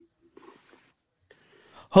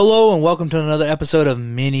Hello and welcome to another episode of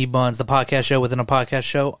Mini-Bunz, the podcast show within a podcast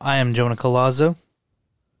show. I am Jonah Colazzo.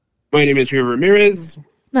 My name is Rio Ramirez.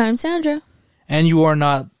 No, I'm Sandra. And you are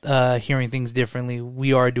not hearing things differently.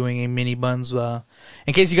 We are doing a Mini-Bunz.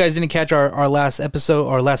 In case you guys didn't catch our last episode,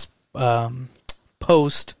 our last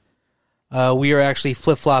post, we are actually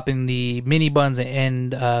flip-flopping the Mini-Bunz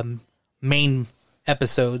and main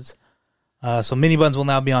episodes. So Mini-Bunz will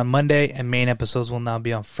now be on Monday and main episodes will now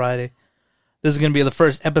be on Friday. This is going to be the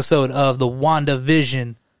first episode of the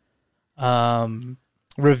WandaVision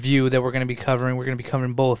review that we're going to be covering. We're going to be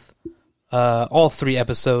covering both, all three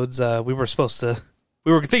episodes. We were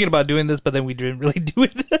thinking about doing this, but then we didn't really do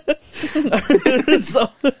it.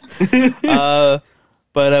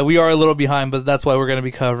 But we are a little behind, but that's why we're going to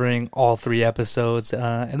be covering all three episodes.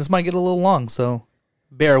 And this might get a little long, so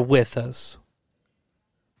bear with us.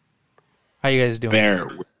 How you guys doing?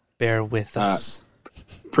 Bear with us.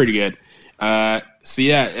 Pretty good. So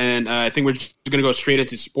yeah, and I think we're just gonna go straight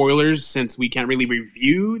into spoilers since we can't really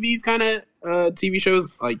review these kind of TV shows,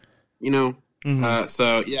 like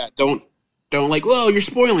So yeah, don't like, whoa, you're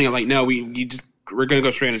spoiling it. Like, no, we're gonna go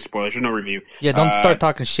straight into spoilers. There's no review. Yeah, don't start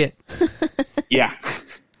talking shit. Yeah,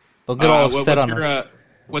 don't get all upset on us.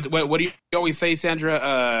 What do you always say,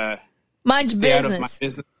 Sandra? Mind your stay business. out of my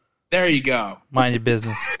business. There you go. Mind your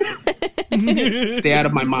business. Stay out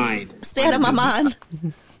of my mind. Stay out of my mind.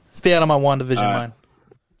 Stay out of my WandaVision mind.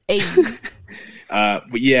 Hey.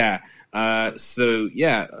 But yeah,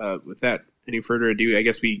 without any further ado, I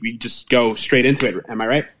guess we just go straight into it. Am I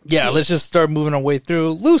right? Yeah, let's just start moving our way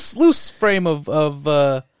through. Loose frame of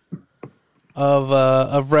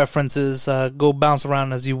references. Go bounce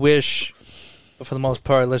around as you wish, but for the most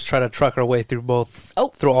part, let's try to truck our way through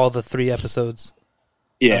through all the three episodes.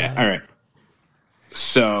 Yeah. All right.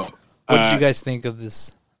 So, what did you guys think of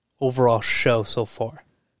this overall show so far?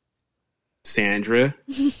 Sandra.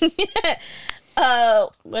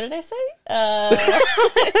 What did I say?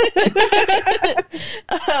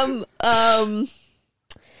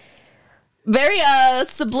 Very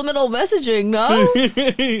subliminal messaging, no?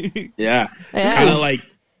 Yeah.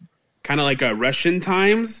 Kind of like Russian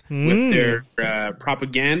times with their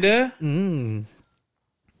propaganda. I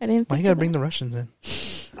didn't Why you gotta bring the Russians in?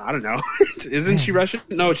 I don't know. Isn't she Russian?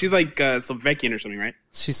 No, she's like Slovakian or something, right?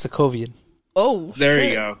 She's Sokovian. Oh, there shit.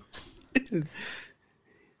 you go.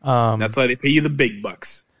 That's why they pay you the big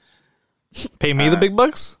bucks. Pay me the big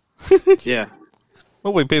bucks? Yeah.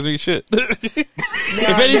 Nobody pays me shit.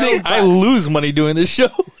 If anything, I lose money doing this show.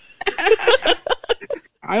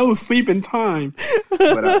 I will sleep in time.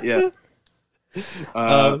 But yeah.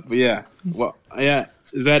 But yeah. Well, yeah.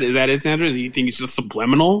 Is that it, Sandra? Do you think it's just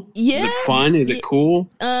subliminal? Yeah. Is it fun? Is it cool?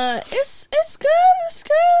 It's good. It's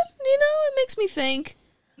good. You know, it makes me think.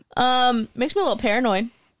 Makes me a little paranoid.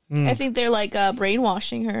 I think they're like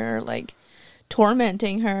brainwashing her, like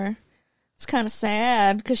tormenting her. It's kind of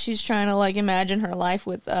sad because she's trying to like imagine her life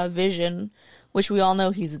with Vision, which we all know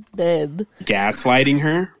he's dead. Gaslighting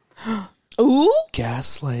her. Ooh,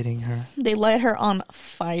 gaslighting her. They light her on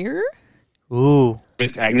fire. Ooh.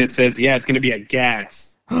 Miss Agnes says, "Yeah, it's going to be a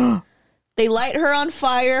gas." They light her on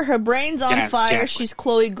fire. Her brain's on fire. Gas. She's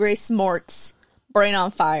Chloe Grace Moretz. Brain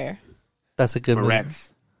on fire. That's a good movie.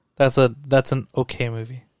 Moretz. That's an okay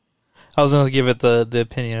movie. I was going to give it the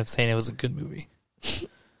opinion of saying it was a good movie. It's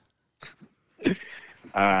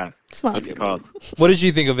not what's it called? What did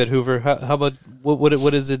you think of it, Hoover? How about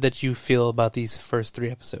what is it that you feel about these first three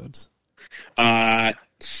episodes?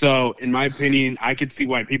 So, in my opinion, I could see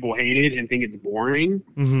why people hate it and think it's boring.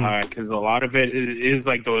 Because a lot of it is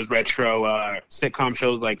like those retro sitcom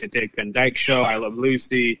shows like the Dick Van Dyke Show, I Love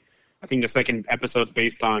Lucy. I think the second episode's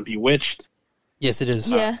based on Bewitched. Yes, it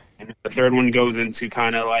is. Yeah. And the third one goes into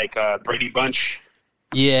kind of like Brady Bunch.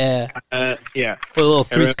 Yeah. Yeah. With a little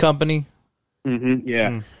Three's Company. Mm-hmm.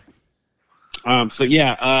 Yeah. So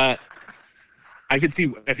yeah, I could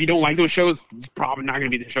see if you don't like those shows, it's probably not going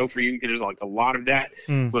to be the show for you because there's like a lot of that,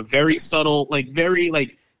 but very subtle, like very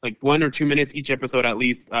like 1 or 2 minutes each episode at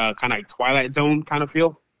least, kind of like Twilight Zone kind of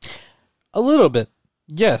feel. A little bit.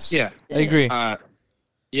 Yes. Yeah. I agree.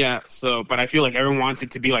 Yeah, so, but I feel like everyone wants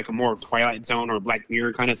it to be like a more Twilight Zone or Black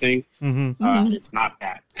Mirror kind of thing. It's not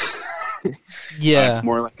that. Yeah. It's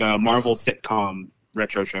more like a Marvel sitcom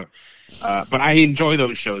retro show. But I enjoy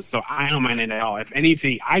those shows, so I don't mind it at all. If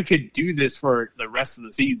anything, I could do this for the rest of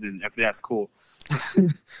the season, if that's cool.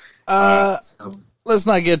 Let's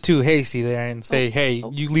not get too hasty there and say, hey,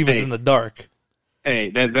 you leave us in the dark.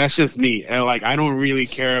 Hey, that's just me. Like, I don't really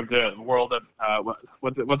care if the world of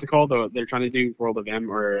what's it called? They're trying to do World of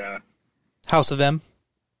M or House of M.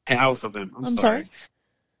 House of M. I'm sorry.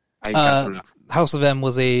 I don't know. House of M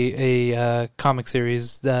was a comic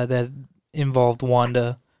series that involved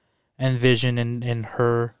Wanda and Vision and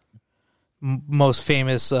her most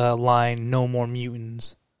famous line, "No more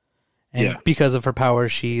mutants." And because of her power,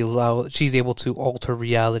 she's able to alter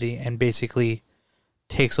reality and basically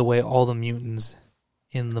takes away all the mutants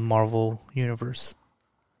in the Marvel universe.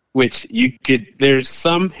 Which there's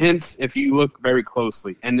some hints if you look very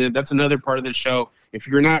closely. And then that's another part of the show. If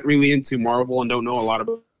you're not really into Marvel and don't know a lot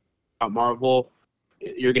about Marvel,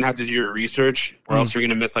 you're going to have to do your research or else you're going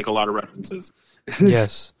to miss like a lot of references.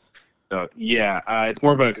 Yes. So, it's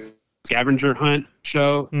more of a scavenger hunt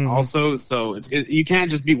show also. So you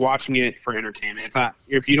can't just be watching it for entertainment. It's not,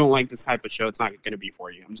 if you don't like this type of show, it's not going to be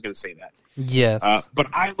for you. I'm just going to say that. Yes. But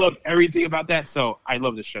I love everything about that, so I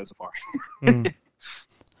love this show so far.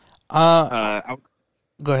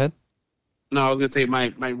 Go ahead. No, I was gonna say my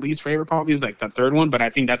least favorite probably is like the third one, but I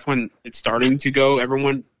think that's when it's starting to go.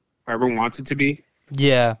 Everyone wants it to be.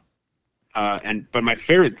 Yeah. But my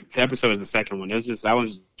favorite episode is the second one. That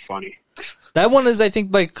one's funny. That one is, I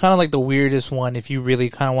think, like kind of like the weirdest one. If you really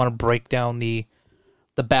kind of want to break down the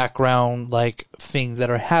background, like things that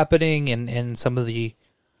are happening and some of the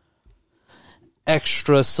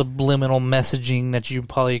extra subliminal messaging that you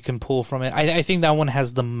probably can pull from it. I think that one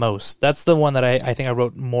has the most. That's the one that I think I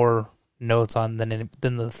wrote more notes on than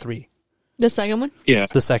the three. The second one? Yeah.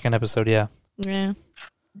 The second episode, yeah. Yeah.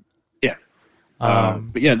 Yeah.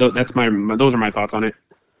 But yeah, those are my thoughts on it.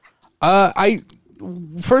 I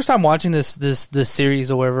first time watching this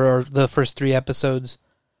series or whatever, or the first 3 episodes,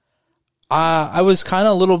 I was kind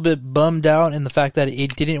of a little bit bummed out in the fact that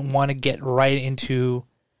it didn't want to get right into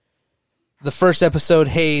the first episode.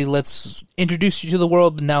 Hey, let's introduce you to the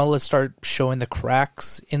world, but now let's start showing the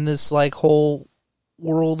cracks in this like whole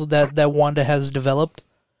world that Wanda has developed.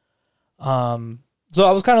 So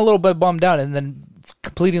I was kind of a little bit bummed out, and then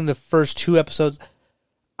completing the first 2 episodes,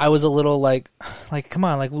 I was a little like come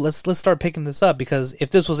on, like let's start picking this up, because if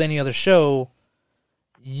this was any other show,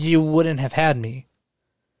 you wouldn't have had me.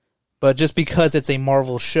 But just because it's a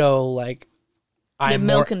Marvel show, like I'm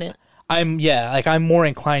milking it. I'm more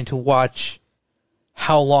inclined to watch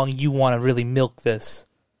how long you want to really milk this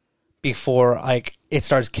before like it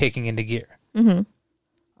starts kicking into gear. Mm-hmm.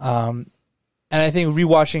 And I think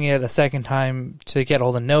rewatching it a second time to get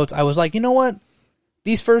all the notes, I was like, you know what?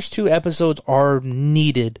 These first 2 episodes are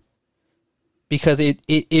needed because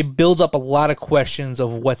it builds up a lot of questions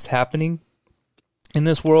of what's happening in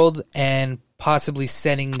this world and possibly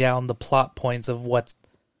setting down the plot points of what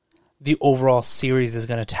the overall series is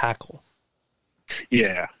going to tackle.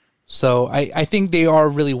 Yeah. So I think they are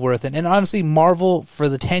really worth it. And honestly, Marvel, for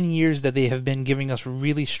the 10 years that they have been giving us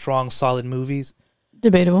really strong, solid movies.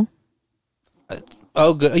 Debatable.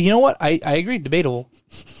 Oh, good. You know what? I agree. Debatable.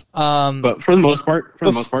 But for the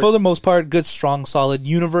most part, good, strong, solid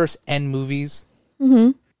universe and movies.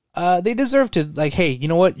 Mm-hmm. They deserve to, like, hey, you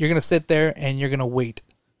know what? You're going to sit there and you're going to wait.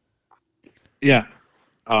 Yeah.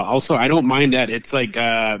 Also, I don't mind that it's like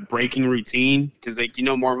breaking routine, because like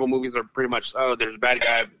Marvel movies are pretty much there's a bad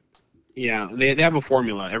guy. Yeah, they have a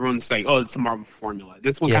formula. Everyone's like, it's a Marvel formula.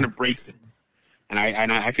 This one kind of breaks it, and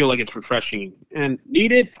I feel like it's refreshing and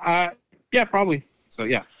needed. Yeah, probably. So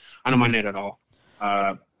yeah, I don't mind it at all.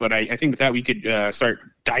 But I think with that we could start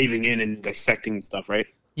diving in and dissecting stuff, right?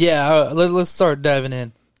 Yeah, let's start diving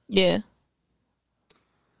in. Yeah.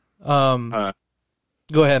 Go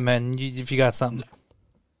ahead, man. If you got something.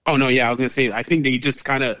 Oh no, yeah, I was gonna say I think they just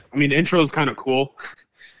kind of. I mean, the intro is kind of cool.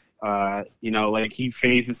 Like he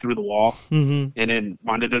phases through the wall, and then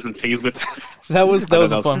Wanda doesn't phase with. That was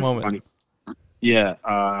a fun moment. Funny. Yeah,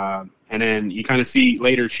 and then you kind of see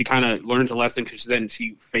later she kind of learns a lesson, because then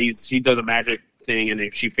she does a magic thing, and then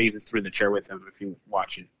she phases through the chair with him. If you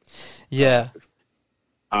watch it. Yeah.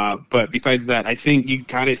 But besides that, I think you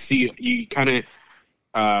kind of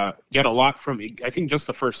get a lot from, I think, just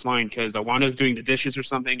the first line, because Wanda's doing the dishes or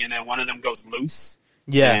something, and then one of them goes loose.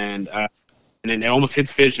 Yeah. And then it almost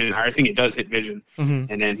hits Vision. I think it does hit Vision.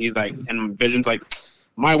 Mm-hmm. And then he's like, and Vision's like,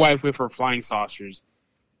 my wife with her flying saucers.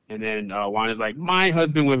 And then Wanda's like, my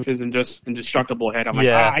husband with his indestructible head. I'm like,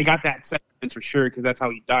 I got that sentence for sure, because that's how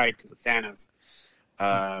he died, because of Thanos.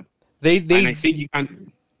 And I think you kind of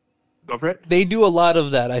go for it. They do a lot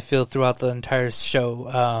of that, I feel, throughout the entire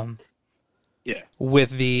show. Yeah.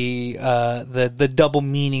 With the double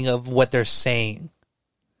meaning of what they're saying.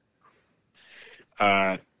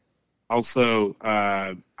 Also,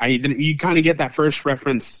 you kind of get that first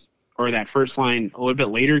reference or that first line a little bit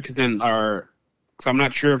later, because so I'm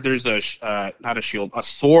not sure if there's a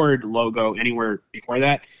sword logo anywhere before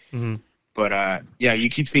that. Mm-hmm. But yeah, you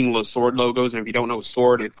keep seeing those sword logos, and if you don't know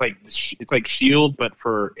sword, it's like Shield, but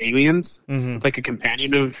for aliens. Mm-hmm. So it's like a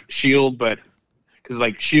companion of Shield, but because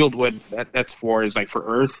like Shield that's for is like for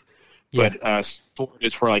Earth, but sword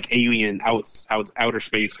is for like alien outer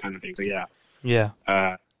space kind of thing. So yeah.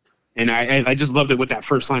 And I just loved it with that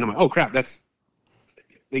first line. I'm like, oh crap, that's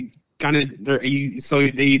they kind of so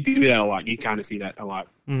they do that a lot. You kind of see that a lot,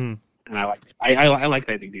 and I like it. I like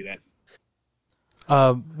that they do that.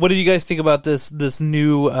 What did you guys think about this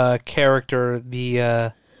new character,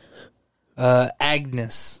 the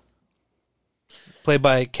Agnes, played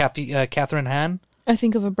by Catherine Hahn? I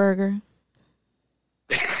think of a burger.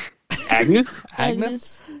 Agnes?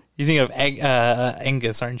 Agnes? You think of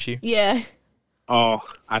Angus, aren't you? Yeah. Oh,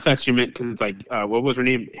 I thought you meant because it's like, what was her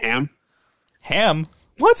name? Ham? Ham?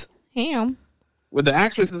 What? Ham. With the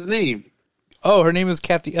actress's name. Oh, her name is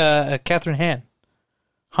Catherine Hahn.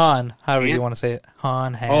 Han, however you want to say it.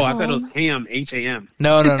 Han. Oh, I thought it was Ham, Ham.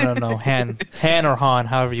 No. Han. Han or Han,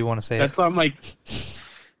 however you want to say That's it. why I'm like...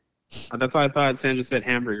 That's why I thought Sandra said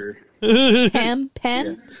hamburger. Pam? Pan?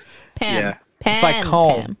 Yeah. Pam. Yeah. Pan. It's like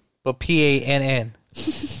comb, Pam. but Pann.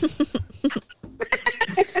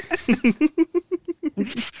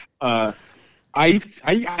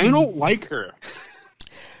 I don't like her.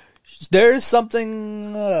 There's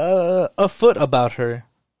something afoot about her.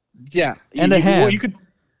 Yeah, And a hand. Well, you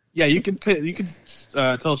could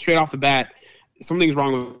tell straight off the bat something's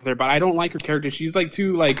wrong with her. But I don't like her character. She's like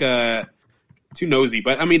too nosy.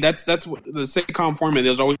 But I mean, that's what the sitcom format.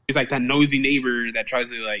 There's always like that nosy neighbor that tries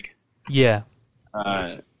to like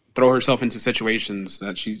throw herself into situations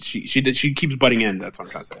that she keeps butting in. That's what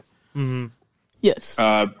I'm trying to say. Mm-hmm. Yes.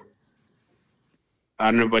 I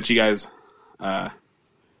don't know about you guys.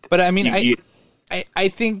 But I mean, I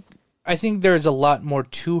think there's a lot more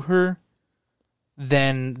to her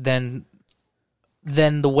than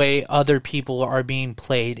the way other people are being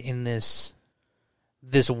played in this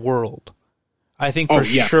world. I think for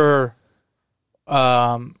sure,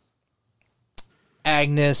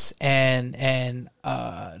 Agnes and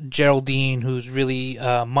Geraldine, who's really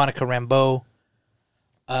Monica Rambeau,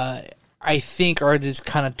 I think are these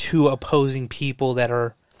kind of two opposing people that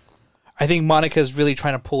are. I think Monica's really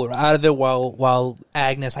trying to pull her out of it, while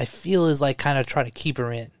Agnes, I feel, is like kind of trying to keep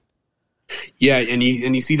her in. Yeah, and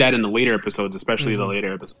you see that in the later episodes, especially the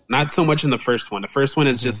later episodes. Not so much in the first one. The first one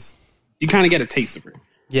is just you kind of get a taste of her.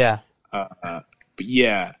 Yeah. But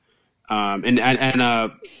yeah, and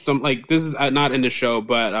some like this is not in the show,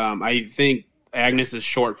 but I think Agnes is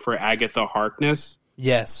short for Agatha Harkness.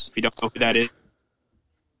 Yes. If you don't know who that is,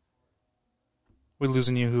 we're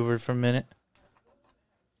losing you, Hoover, for a minute.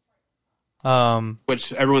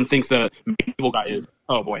 Which everyone thinks the evil guy is.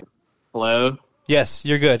 Oh boy, hello. Yes,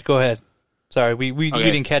 you're good. Go ahead. Sorry, we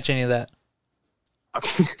didn't catch any of that.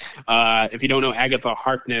 Okay. If you don't know Agatha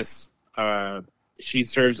Harkness, she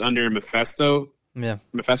serves under Mephisto. Yeah,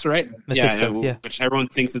 Mephisto, right? Mephisto, yeah. Which everyone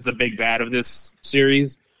thinks is the big bad of this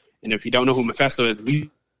series. And if you don't know who Mephisto is, he's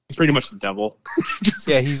pretty much the devil.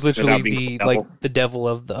 He's literally the devil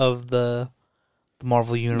of the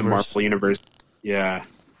Marvel universe. The Marvel universe. Yeah.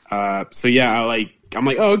 So yeah, I'm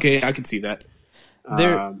like, oh, okay, I can see that.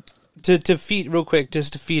 To feed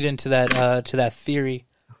into that theory,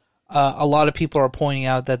 a lot of people are pointing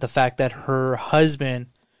out that the fact that her husband,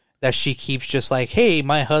 that she keeps just like, hey,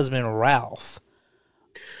 my husband Ralph.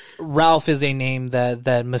 Ralph is a name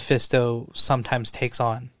that Mephisto sometimes takes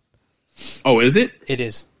on. Oh, is it? It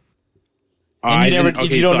is. And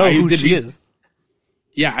you don't know who she is.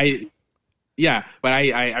 Yeah, but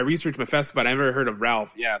I researched Mephisto, but I never heard of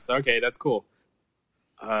Ralph. Yeah, so okay, that's cool.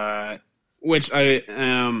 Which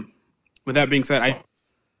with that being said,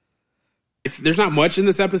 if there's not much in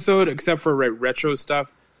this episode except for retro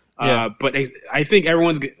stuff. But I think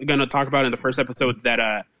everyone's gonna talk about in the first episode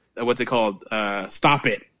that what's it called? Stop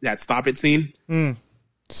It. That Stop It scene.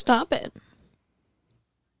 Stop it.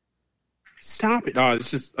 Stop it. Oh, it's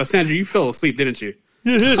just Sandra, you fell asleep, didn't you?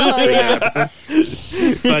 Oh, yeah.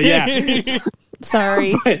 So yeah.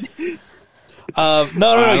 Sorry. No.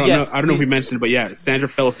 Yes. I don't know if we mentioned it, but yeah, Sandra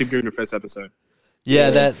fell asleep during the first episode.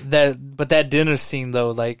 Yeah, but that dinner scene though,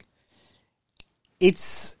 like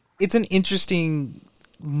it's an interesting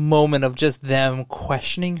moment of just them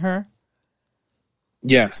questioning her.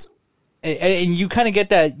 Yes. And you kind of get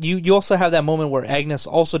that. You also have that moment where Agnes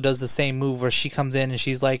also does the same move where she comes in and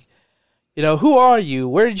she's like, you know, who are you?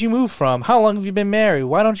 Where did you move from? How long have you been married?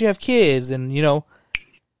 Why don't you have kids? And, you know,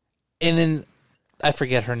 and then I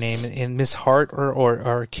forget her name in Miss Hart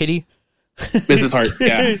or Kitty. Mrs. Hart.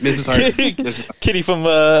 Yeah. Mrs. Hart. Kitty from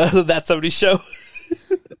That 70s Show.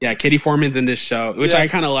 Yeah. Kitty Foreman's in this show, which I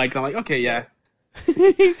kind of like. I'm like, okay, yeah.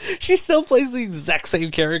 She still plays the exact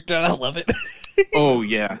same character, and I love it. Oh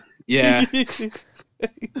yeah.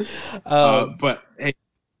 But hey,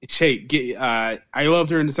 Shay, I loved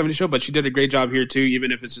her in the '70s show, but she did a great job here too,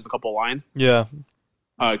 even if it's just a couple lines. Yeah.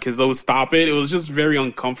 Because those stop it was just very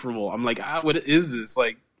uncomfortable. I'm like, what is this?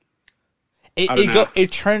 Like,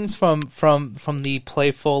 it turns from the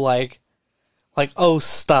playful like oh,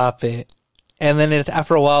 stop it, and then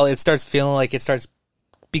after a while it starts feeling like it starts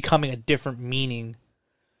becoming a different meaning.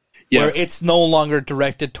 Yes. Where it's no longer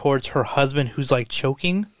directed towards her husband who's like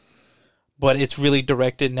choking, but it's really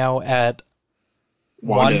directed now at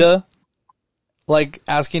Wanda, like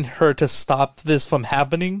asking her to stop this from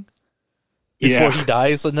happening before he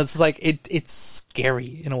dies. And it's like it's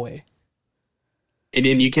scary in a way. And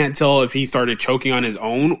then you can't tell if he started choking on his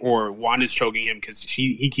own or Wanda's choking him because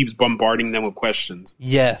he keeps bombarding them with questions.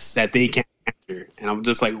 Yes, that they can't answer, and I'm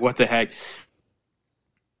just like, what the heck.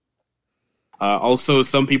 Also,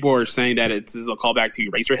 some people are saying that this is a callback to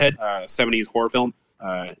Eraserhead, 70s horror film.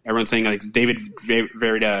 Everyone's saying like it's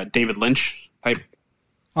very David Lynch type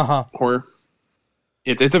horror.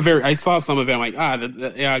 It's a very. I saw some of it. I'm like,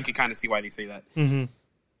 I can kind of see why they say that. Mm-hmm.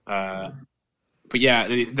 But yeah,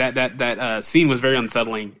 that scene was very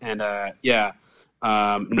unsettling. And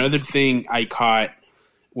another thing I caught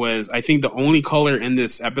was I think the only color in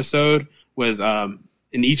this episode was in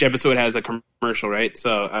each episode has a commercial, right?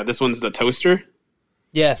 So this one's the toaster.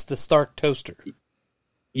 Yes, the Stark toaster.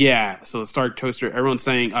 Yeah, so the Stark toaster. Everyone's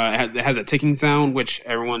saying it has a ticking sound, which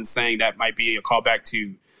everyone's saying that might be a callback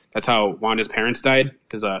to that's how Wanda's parents died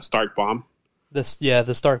because Stark bomb. The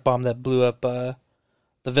Stark bomb that blew up the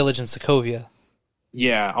village in Sokovia.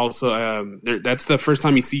 Yeah. Also, that's the first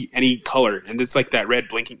time you see any color, and it's like that red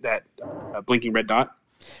blinking red dot.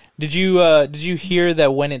 Did you hear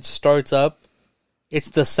that when it starts up? It's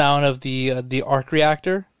the sound of the arc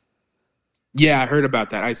reactor. Yeah, I heard about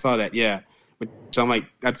that. I saw that. Yeah, which I'm like,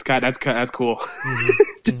 that's cool.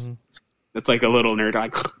 Mm-hmm. That's like a little nerd.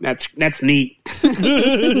 Like, that's neat.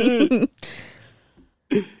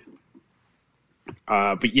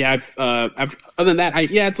 But yeah, other than that,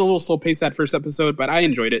 it's a little slow paced that first episode, but I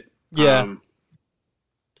enjoyed it. Yeah.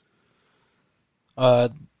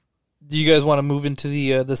 Do you guys want to move into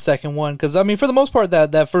the second one? Because I mean, for the most part,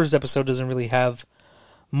 that first episode doesn't really have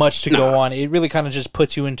much to go on. It really kind of just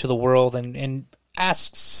puts you into the world and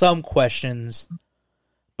asks some questions,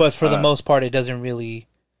 but for the most part, it doesn't really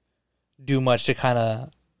do much to kind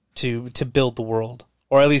of to build the world,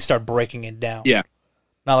 or at least start breaking it down. Yeah,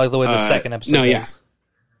 not like the way the second episode is. Yeah.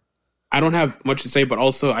 I don't have much to say, but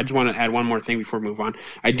also I just want to add one more thing before we move on.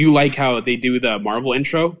 I do like how they do the Marvel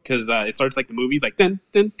intro because it starts like the movies, like dun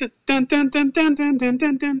dun dun dun dun dun dun dun dun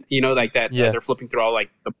dun dun. You know, like that. Yeah. They're flipping through all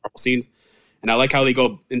like the Marvel scenes, and I like how they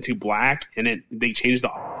go into black and they change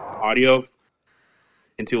the audio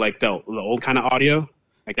into like the old kind of audio,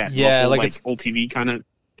 like that. Yeah, local, like it's old TV kind of.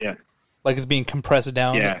 Yeah, like it's being compressed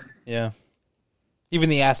down. Yeah. Even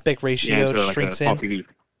the aspect ratio shrinks in. TV.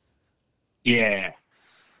 Yeah.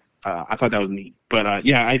 I thought that was neat. But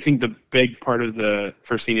I think the big part of the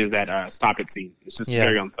first scene is that stop it scene. It's just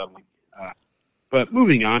very unsettling. But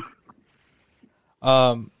moving on.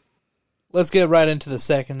 Let's get right into the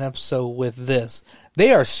second episode with this.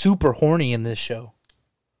 They are super horny in this show.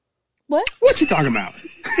 What? What you talking about?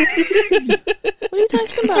 What are you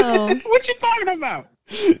talking about? What you talking about?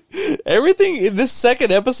 Everything in this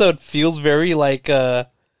second episode feels very like you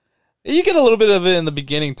get a little bit of it in the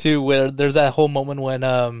beginning too, where there's that whole moment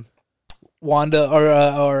when Wanda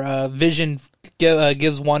or Vision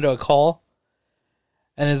gives Wanda a call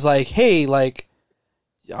and is like, "Hey, like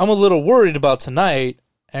I'm a little worried about tonight,"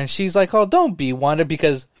 and she's like, "Oh, don't be, Wanda,"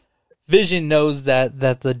 because Vision knows that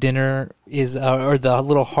the dinner is or the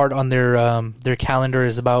little heart on their calendar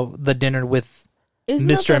is about the dinner with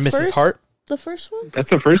Mr. and Mrs. Hart. The first one? That's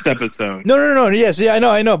the first episode. No. Yes, yeah,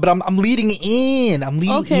 I know. But I'm leading in. I'm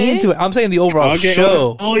leading into it. I'm saying the overall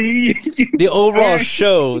show. The overall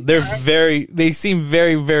show. They seem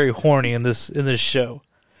very, very horny in this show.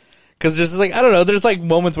 Because there's like, I don't know. There's like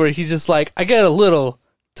moments where he's just like, I get a little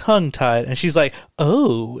tongue tied, and she's like,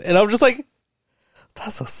 oh, and I'm just like,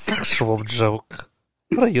 that's a sexual joke.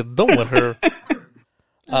 What are you doing with her?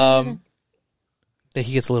 That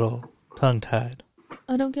he gets a little tongue tied.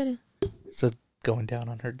 I don't get it. So going down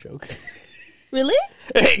on her joke. Really?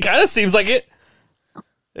 It kind of seems like it.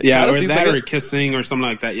 Yeah, or that, or kissing, or something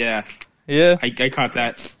like that. Yeah, yeah. I caught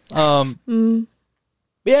that.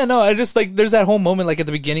 Yeah, no. I just like there's that whole moment like at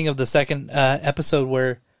the beginning of the second episode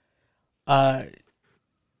where,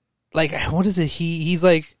 like what is it? He's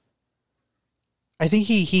like, I think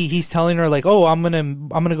he's telling her like, oh, I'm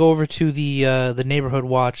gonna go over to the neighborhood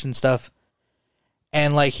watch and stuff.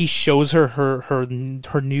 and like he shows her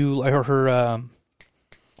new like her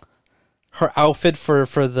outfit for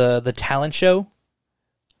the talent show,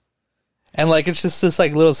 and like it's just this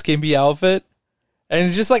like little skimpy outfit, and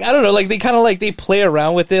it's just like I don't know, like they kind of like they play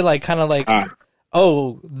around with it, like kind of like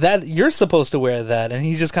oh that you're supposed to wear that, and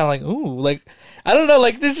he's just kind of like ooh, this I don't know,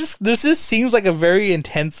 like this just seems like a very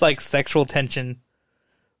intense like sexual tension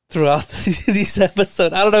throughout these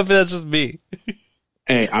episodes. I don't know if that's just me.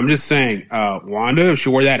 Hey, I'm just saying, Wanda, if she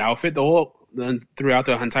wore that outfit throughout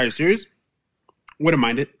the entire series, wouldn't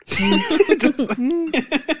mind it.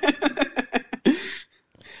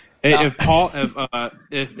 Hey, if Paul,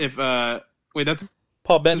 if wait, that's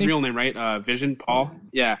Paul Bettany? his real name, right? Vision, Paul.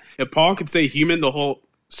 Yeah, if Paul could say human the whole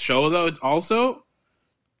show, though, also,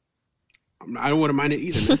 I wouldn't mind it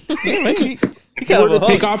either. Man. If he were to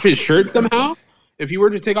take off his shirt somehow. If he were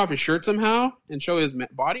to take off his shirt somehow and show his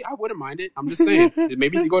body, I wouldn't mind it. I'm just saying.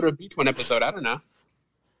 Maybe they go to a beach one episode. I don't know.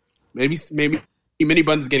 Maybe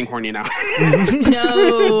Mini-Bunz is getting horny now.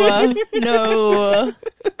 No, big no.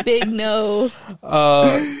 No. All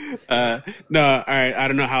right. I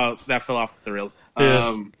don't know how that fell off the rails.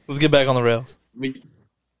 Yeah. Let's get back on the rails.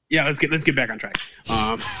 Let's get back on track.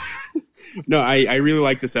 No, I really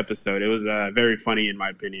like this episode. It was very funny in my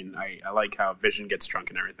opinion. I like how Vision gets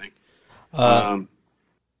drunk and everything.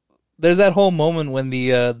 There's that whole moment when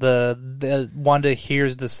the Wanda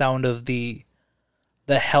hears the sound of the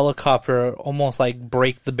helicopter almost like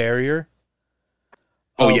break the barrier.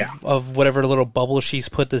 Of whatever little bubble she's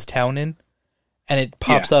put this town in, and it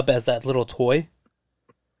pops up as that little toy.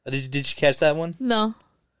 Did you catch that one? No.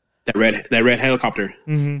 That red helicopter.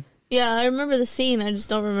 Mm-hmm. Yeah, I remember the scene. I just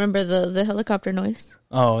don't remember the helicopter noise.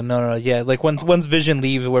 Oh no, yeah. Like once Vision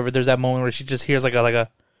leaves, or whatever, there's that moment where she just hears like a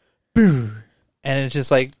boom, and it's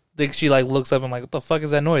just like she like looks up and like, what the fuck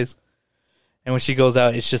is that noise? And when she goes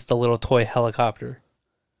out, it's just a little toy helicopter.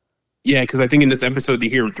 Yeah, because I think in this episode they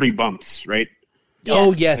hear 3 bumps, right? Yeah.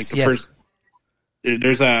 Oh yes, yes.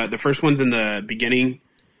 There's the first one's in the beginning,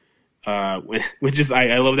 which is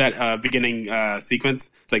I love that beginning sequence.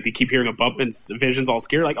 It's like they keep hearing a bump and Vision's all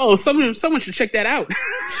scared, like, oh, someone should check that out.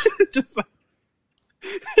 Just like,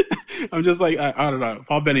 I'm just like I don't know.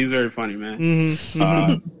 Paul Bettany's very funny, man. Mm-hmm.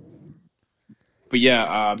 Mm-hmm. But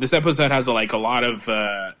yeah, this episode has a lot of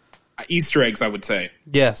Easter eggs, I would say.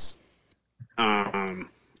 Yes. I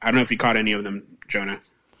don't know if you caught any of them, Jonah.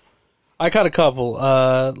 I caught a couple.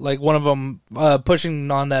 Like one of them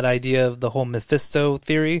pushing on that idea of the whole Mephisto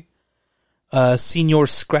theory. Senor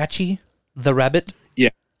Scratchy, the rabbit.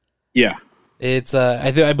 Yeah. It's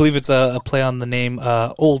I believe it's a play on the name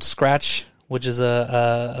Old Scratch, which is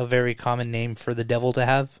a very common name for the devil to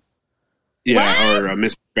have. Yeah, what? Or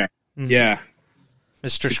Mr. Scratch. Mm-hmm. Yeah,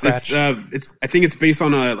 Mr. Scratch. It's I think it's based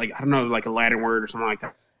on a a Latin word or something like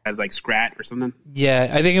that, as like scrat or something. Yeah,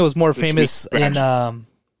 I think it was more famous in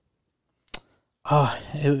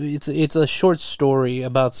it's a short story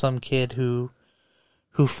about some kid who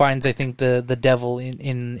finds, I think, the devil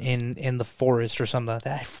in the forest or something like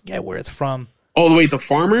that. I forget where it's from. Oh wait, the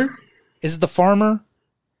farmer? Is it the farmer?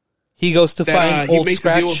 He goes to find Old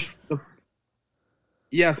Scratch.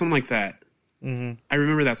 Yeah, something like that. Mm-hmm. I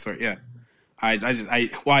remember that story. Yeah, I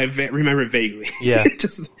remember it vaguely. Yeah,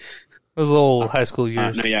 just it was a little high school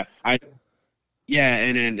years. That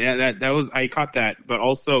was I caught that, but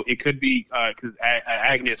also it could be because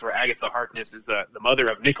Agnes or Agatha Harkness is the mother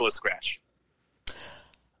of Nicholas Scratch.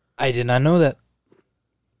 I did not know that.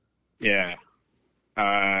 Yeah,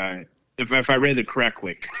 if I read it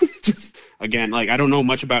correctly, just again, I don't know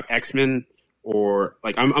much about X-Men or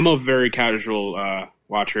I'm a very casual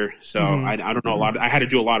watcher, so I don't know a lot. I had to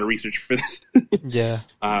do a lot of research for that. Yeah,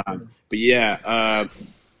 but yeah.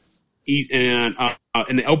 And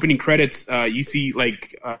in the opening credits, you see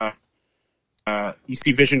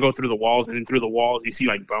Vision go through the walls, and then through the walls you see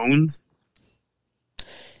bones.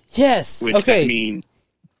 Yes. Which okay. I mean,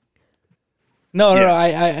 no.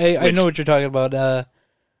 I know what you're talking about.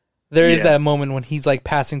 There is that moment when he's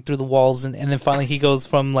passing through the walls, and then finally he goes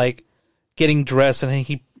from getting dressed, and then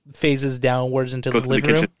he phases downwards into the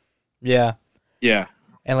living room. Yeah. Yeah.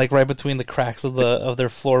 And right between the cracks of their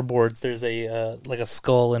floorboards, there's a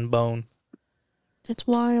skull and bone. That's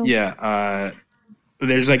wild. Yeah,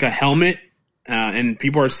 there's a helmet, and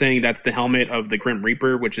people are saying that's the helmet of the Grim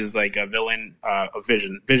Reaper, which is a villain of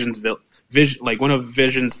Vision. Vision, one of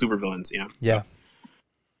Vision's supervillains. Yeah.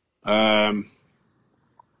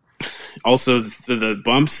 Also, the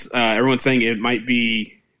bumps. Everyone's saying it might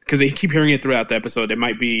be because they keep hearing it throughout the episode. It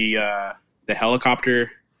might be the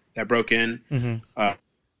helicopter that broke in. Mm-hmm.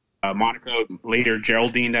 Monica, later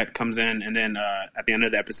Geraldine that comes in, and then at the end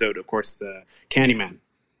of the episode, of course, the Candyman.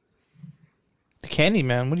 The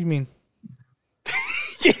Candyman. What do you mean?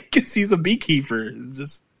 Because he's a beekeeper. It's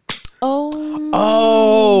just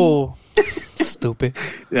oh, stupid.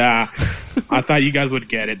 Yeah, I thought you guys would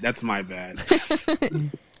get it. That's my bad.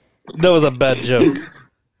 That was a bad joke.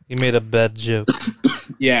 You made a bad joke.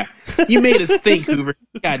 Yeah, you made us think, Hoover.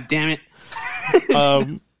 God damn it.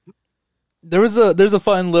 There's a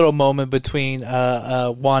fun little moment between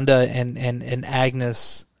Wanda and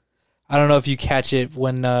Agnes. I don't know if you catch it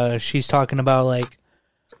when she's talking about like,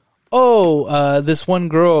 this one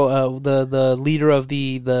girl, the leader of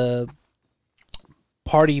the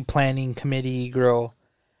party planning committee girl.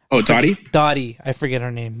 Oh, Dottie? Dottie. I forget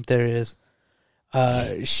her name. There it is.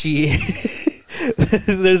 She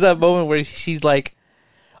there's that moment where she's like,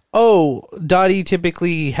 Dottie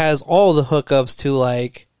typically has all the hookups to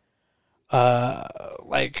like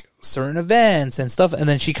certain events and stuff, and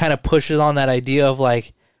then she kind of pushes on that idea of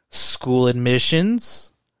like school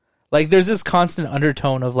admissions. Like there's this constant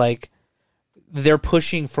undertone of like they're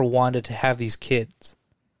pushing for Wanda to have these kids.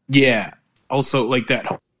 Yeah. Also, like that.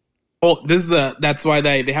 That's why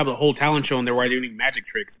they have the whole talent show and they're doing magic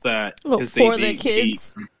tricks. For the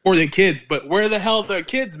kids. For the kids, but where the hell are the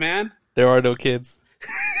kids, man? There are no kids.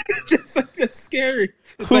 Just like that's scary.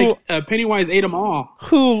 It's like Pennywise ate them all.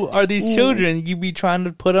 Who are these children you be trying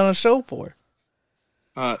to put on a show for?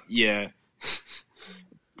 Yeah.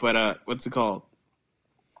 But what's it called?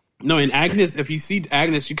 No, in Agnes, if you see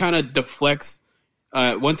Agnes, she kind of deflects.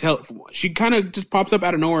 She kind of just pops up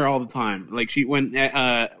out of nowhere all the time. Like when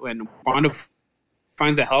Wanda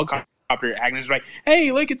finds a helicopter, Agnes is like,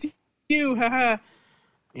 "Hey, look, it's you, haha."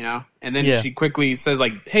 You know, and then she quickly says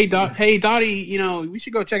like, "Hey, Dottie, you know, we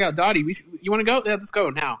should go check out Dottie. You want to go? Yeah, let's go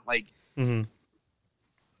now." Like, and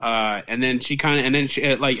then she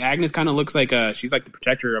like Agnes kind of looks like she's like the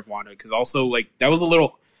protector of Wanda because also like that was a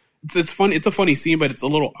little. It's fun. It's a funny scene, but it's a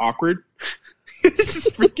little awkward. It's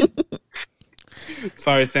just freaking.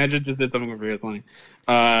 Sorry, Sandra just did something very funny.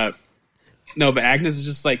 No, but Agnes is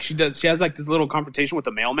just like she has like this little confrontation with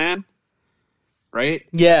the mailman, right?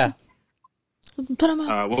 Yeah. Put him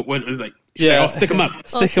up. What is like? Yeah, stick him up.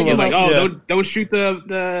 Stick him up. Like, don't shoot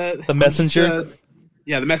the messenger.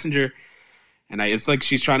 The messenger. And it's like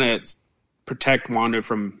she's trying to protect Wanda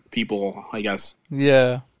from people, I guess.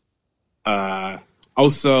 Yeah.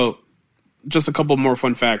 Also, just a couple more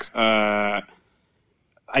fun facts. I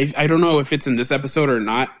don't know if it's in this episode or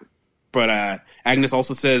not, but Agnes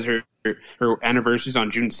also says her anniversary is on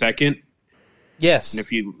June 2nd. Yes. And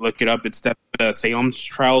if you look it up, it's that Salem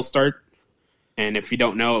trials start. And if you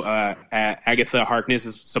don't know, Agatha Harkness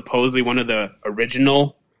is supposedly one of the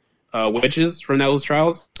original witches from those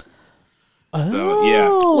trials. Oh. So, yeah.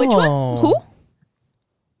 Which one? Who?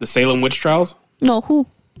 The Salem witch trials? No, who?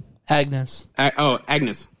 Agnes.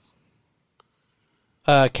 Agnes.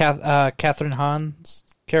 Catherine Hahn's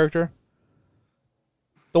character.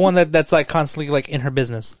 The one that's like constantly like in her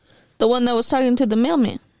business. The one that was talking to the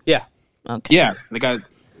mailman. Yeah. Okay. Yeah, the guy.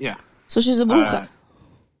 Yeah. So she's a bruja.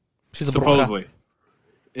 She's a supposedly.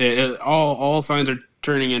 All signs are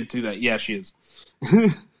turning into that. Yeah, she is.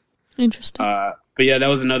 Interesting. But yeah, that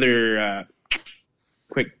was another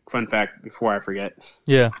quick fun fact before I forget.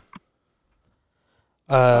 Yeah.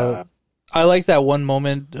 I like that one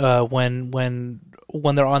moment when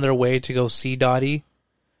they're on their way to go see Dottie.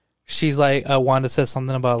 She's like, Wanda says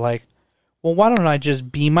something about like, well, why don't I just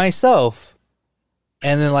be myself?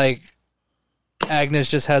 And then like Agnes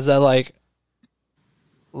just has that like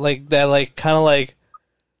that like kind of like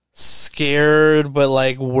scared but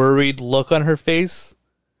like worried look on her face.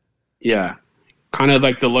 Yeah. Kind of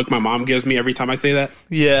like the look my mom gives me every time I say that.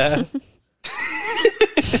 Yeah.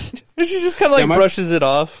 She just kind of like brushes it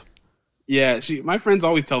off. Yeah, my friends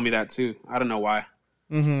always tell me that too. I don't know why.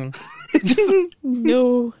 Mm-hmm.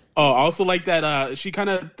 No. Oh, I also like that she kind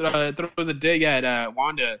of throws a dig at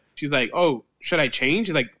Wanda. She's like, "Oh, should I change?"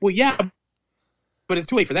 She's like, "Well, yeah, but it's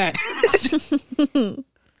too late for that."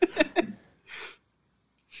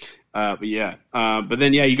 But yeah. But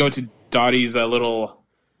then, yeah, you go to Dottie's little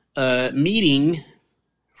meeting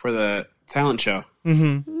for the talent show.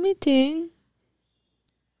 Mm-hmm. Meeting.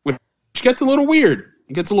 Which gets a little weird.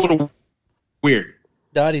 It gets a little weird.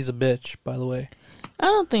 Dottie's a bitch, by the way. I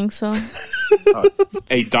don't think so.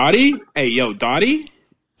 Hey, Dottie. Hey, yo, Dottie.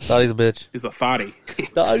 Dottie's a bitch. Is a thottie.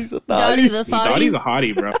 Dottie's a thottie. Dottie the thottie. Dottie's a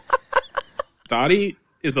hottie, bro. Dottie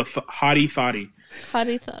is a hottie thottie.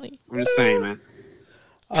 Hottie thottie. I'm just saying, man.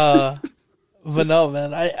 But no,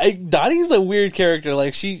 man. Dottie's a weird character.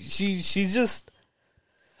 Like she's just.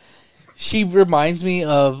 She reminds me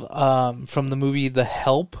of from the movie The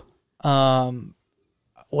Help.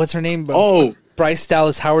 What's her name? Oh, Bryce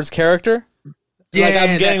Dallas Howard's character. Yeah, like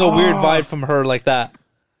I'm getting a weird vibe from her like that.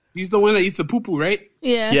 She's the one that eats the poo poo, right?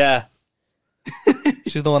 Yeah. Yeah.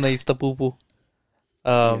 She's the one that eats the poo poo.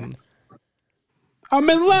 I'm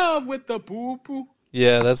in love with the poo poo.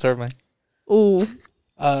 Yeah, that's her, man. Ooh.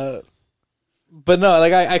 But no,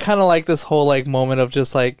 like I kind of like this whole like moment of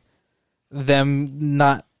just like them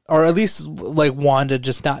not, or at least like Wanda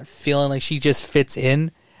just not feeling like she just fits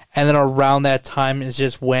in, and then around that time is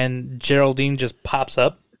just when Geraldine just pops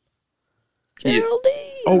up.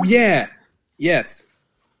 Geraldine. Oh yeah, yes.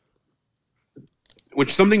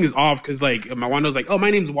 Which something is off because like my Wanda's like, oh,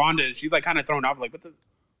 my name's Wanda. And she's like kind of thrown off, like, what the?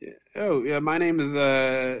 Oh yeah, my name is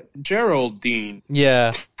Geraldine.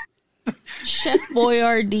 Yeah, Chef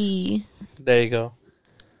Boyardee. there you go.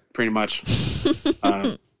 Pretty much.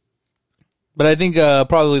 But I think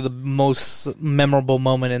probably the most memorable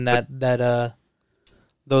moment in that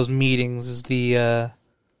those meetings is the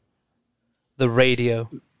radio.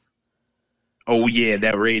 Oh yeah,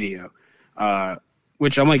 that radio.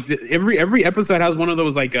 Which I'm like, every episode has one of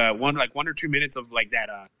those like 1 or 2 minutes of like that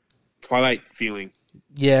Twilight feeling.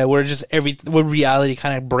 Yeah, where just where reality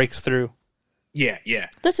kind of breaks through. Yeah, yeah.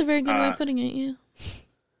 That's a very good way of putting it. Yeah.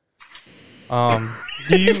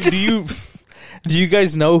 Do you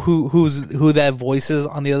guys know who that voice is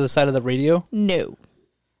on the other side of the radio? No.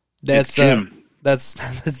 It's Jim.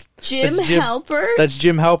 Jim Halper. That's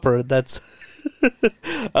Jim Halper. That's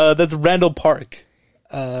Randall Park.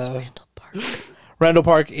 Randall Park. Randall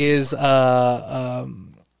Park is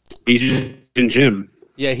Asian Jim.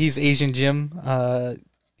 Yeah, he's Asian Jim.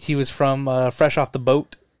 He was from Fresh Off the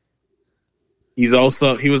Boat. He was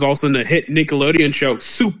also in the hit Nickelodeon show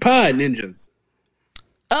Super Ninjas.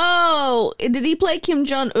 Oh, did he play Kim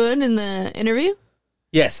Jong-un in the interview?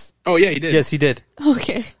 Yes. Oh yeah, he did. Yes, he did.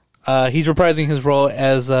 Okay. He's reprising his role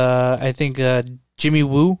as I think Jimmy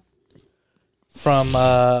Woo from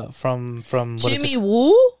what Jimmy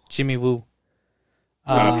Woo? Jimmy Woo.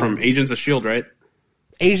 From Agents of S.H.I.E.L.D., right?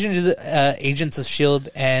 Agents of S.H.I.E.L.D.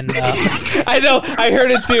 and I know, I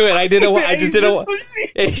heard it too, and I just didn't.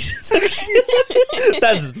 Agents of S.H.I.E.L.D.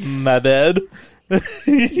 That's my bad.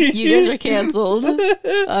 You guys are canceled.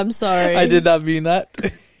 I'm sorry. I did not mean that.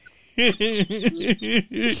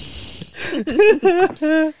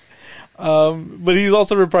 But he's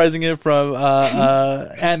also reprising it from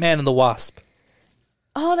Ant-Man and the Wasp.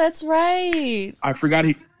 Oh, that's right. I forgot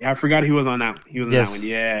he was on that. He was on that one.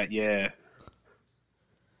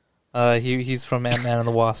 Yeah. He's from Ant-Man and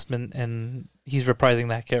the Wasp, and he's reprising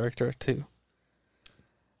that character too.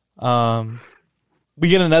 We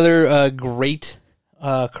get another great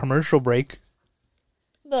commercial break.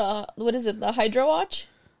 What is it? The Hydra watch?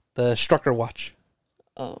 The Strucker watch.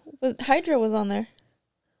 Oh, but Hydra was on there.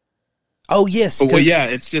 Oh yes. Oh well, yeah.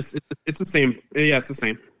 It's the same. Yeah, it's the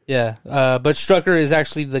same. Yeah, but Strucker is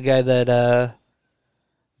actually the guy that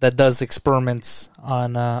does experiments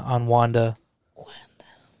on Wanda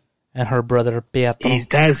and her brother Pietro. He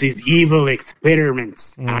does his evil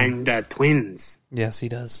experiments on the twins. Yes, he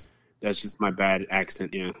does. That's just my bad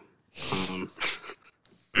accent. Yeah.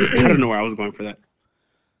 I don't know where I was going for that.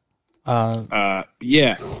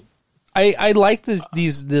 Yeah. I like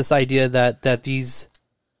this idea that these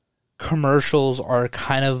commercials are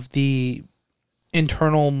kind of the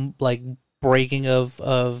internal like breaking of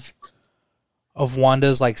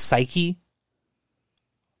Wanda's like psyche.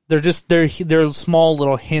 They're small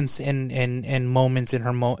little hints and moments in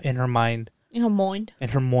her mind. In her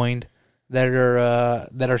mind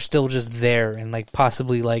that are still just there and like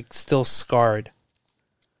possibly like still scarred.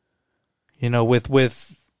 You know,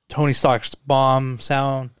 with Tony Stark's bomb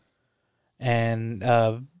sound and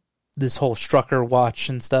this whole Strucker watch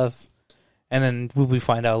and stuff. And then what we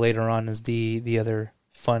find out later on is the other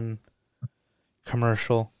fun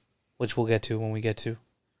commercial, which we'll get to when we get to.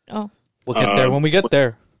 Oh. We'll get there when we get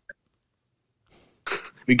there.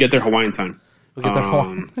 We get there Hawaiian time. We'll get there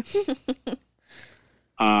Hawaiian.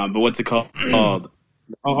 But what's it called?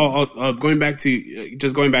 Going back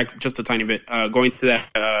just a tiny bit. Going to that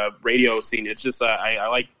radio scene. It's just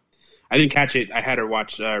I didn't catch it. I had her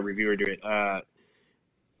watch reviewer do it.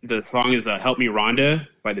 The song is "Help Me Rhonda"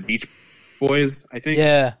 by the Beach Boys, I think.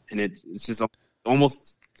 Yeah, and it's just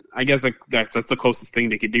almost. I guess that's the closest thing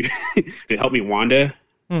they could do to help me Wanda.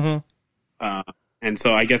 Mm-hmm. And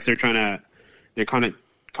so I guess they're kind of Wanda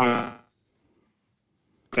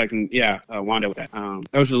with that.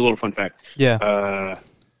 That was just a little fun fact. Yeah.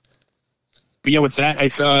 But yeah, with that, I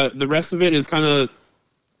the rest of it is kind of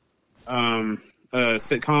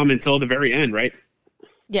sitcom until the very end, right?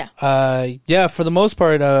 Yeah. Yeah. For the most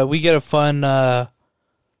part, we get a fun.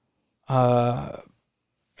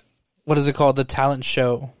 What is it called? The talent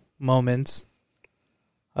show moments.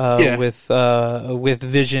 with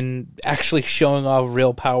Vision actually showing off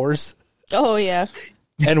real powers. Oh yeah.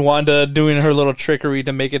 And Wanda doing her little trickery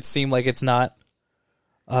to make it seem like it's not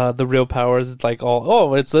the real powers. It's like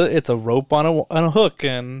it's a rope on a hook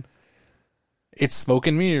and it's smoke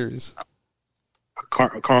and mirrors.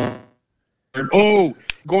 Oh,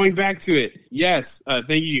 going back to it. Yes,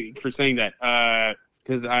 thank you for saying that.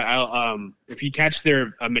 Because if you catch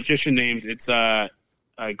their magician names, it's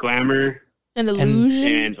Glamour and Illusion.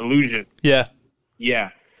 And Illusion. Yeah.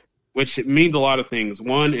 Yeah. Which means a lot of things.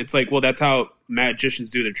 One, it's like, well, that's how magicians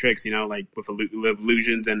do their tricks, like with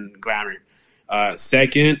illusions and glamour.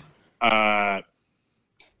 Second, in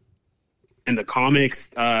the comics,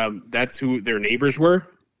 that's who their neighbors were.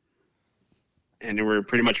 And they were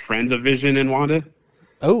pretty much friends of Vision and Wanda.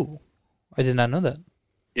 Oh, I did not know that.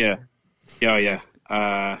 Yeah. Yeah.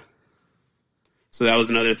 So that was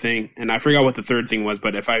another thing. And I forgot what the third thing was,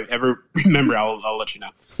 but if I ever remember, I'll let you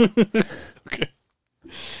know. Okay.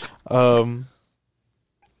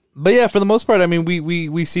 But yeah, for the most part, I mean,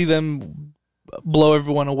 we see them blow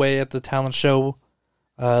everyone away at the talent show.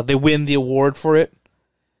 They win the award for it,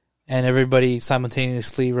 and everybody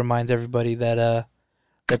simultaneously reminds everybody that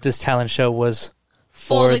this talent show was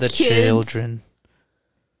for the children.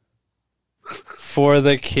 For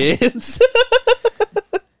the kids.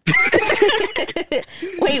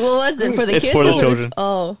 Wait, what was it? For the kids? It's for the children.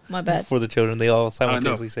 Oh, my bad. For the children. They all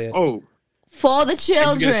simultaneously say it. Oh. For the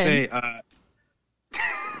children.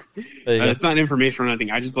 It's not information or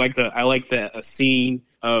anything. I just like the scene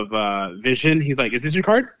of Vision. He's like, "Is this your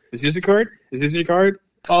card? Is this your card? Is this your card?"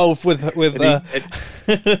 Oh, with Sherbert.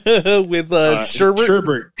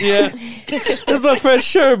 Sherbert. Yeah, that's my friend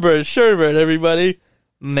Sherbert. Sherbert, everybody.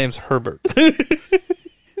 Name's Herbert.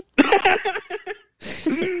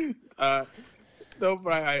 No,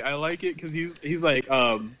 but I like it because he's like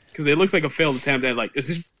because it looks like a failed attempt at like, is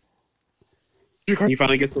this your card? He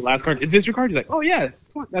finally gets the last card. Is this your card? He's like, oh yeah,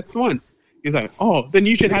 that's the one. He's like, oh, then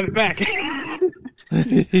you should have it back.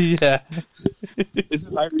 Yeah. It's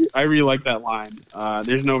just, I really like that line.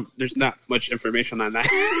 There's not much information on that.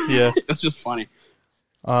 Yeah, that's just funny.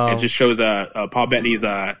 It just shows Paul Bettany's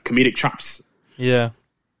comedic chops. Yeah,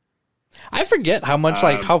 I forget how much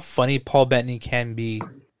how funny Paul Bettany can be.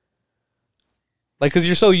 Like, because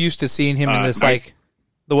you're so used to seeing him in this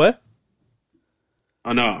the what?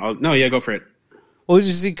 Oh no, yeah, go for it. Well,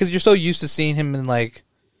 you see, because you're so used to seeing him in like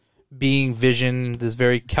being Vision, this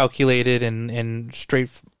very calculated and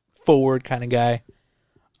straightforward kind of guy.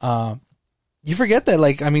 You forget that,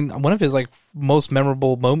 like, I mean, one of his like most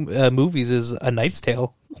memorable movies is A Knight's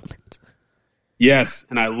Tale. Yes,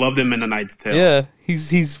 and I loved him in A Knight's Tale. Yeah,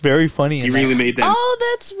 he's very funny. He really made that. Oh,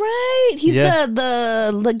 that's right. He's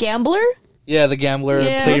the gambler. Yeah, the gambler,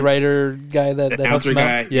 playwriter guy that helps him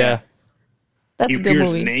guy. out. Yeah. That's a good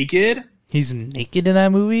movie. Naked. He's naked in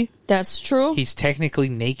that movie. That's true. He's technically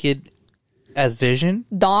naked as Vision.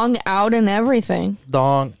 Dong out and everything.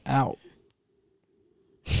 Dong out.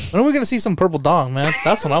 When are we going to see some purple dong, man?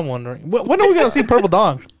 That's what I'm wondering. When are we going to see purple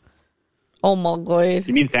dong? Oh my god.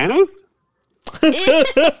 You mean Thanos?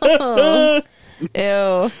 Ew.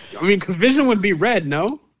 Ew. I mean, because Vision would be red,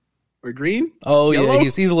 no? Or green? Oh, yellow? Yeah,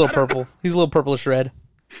 he's a little purple. He's a little purplish red.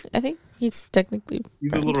 I think he's technically...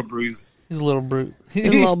 He's a little bruised. He's a little bruise. He's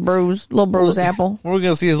a little bruise apple. We're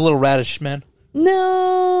going to see his little radish, man.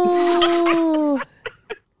 No.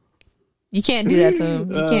 You can't do that to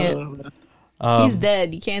him. You can't. He's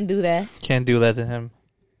dead. You can't do that. Can't do that to him.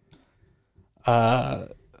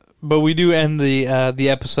 But we do end the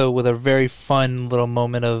episode with a very fun little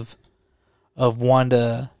moment of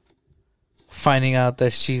Wanda finding out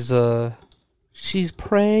that she's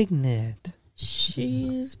pregnant.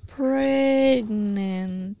 She's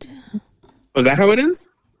pregnant. Was that how it ends?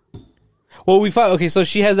 Well, we thought, okay, so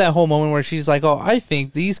she has that whole moment where she's like, oh, I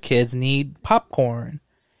think these kids need popcorn.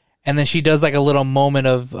 And then she does like a little moment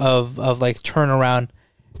of like turnaround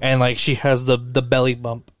and like she has the belly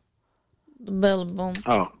bump. The belly bump.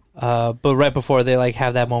 Oh. But right before they like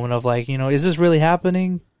have that moment of like, is this really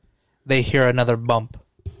happening? They hear another bump.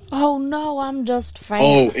 Oh no, I'm just fat.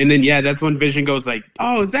 Oh, and then that's when Vision goes like,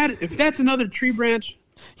 oh, if that's another tree branch?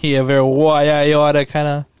 Yeah, very Wayayada kind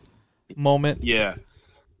of moment. Yeah.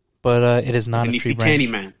 But it is not and a you tree see branch.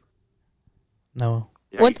 Candyman. No.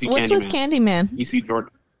 Yeah, what's with Candyman? You see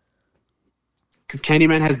Jordan. Because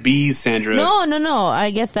Candyman has bees, Sandra. No.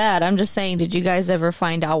 I get that. I'm just saying, did you guys ever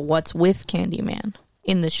find out what's with Candyman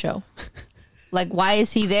in the show? Like, why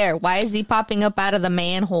is he there? Why is he popping up out of the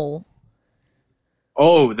manhole?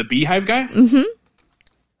 Oh, the beehive guy?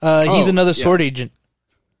 Mm-hmm. He's another sword agent.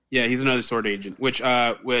 Yeah, he's another sword agent. Which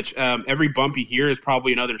every bump you hear is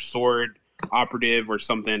probably another sword operative or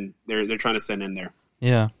something they're trying to send in there.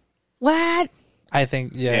 Yeah. What? I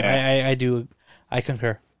think, I do. I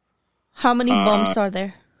concur. How many bumps are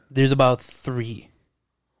there? There's about 3.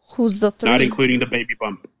 Who's the 3? Not including the baby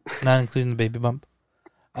bump. Not including the baby bump.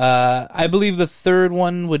 I believe the third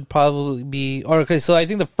one would probably be... Okay, so I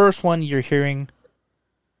think the first one you're hearing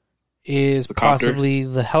is possibly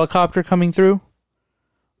the helicopter coming through.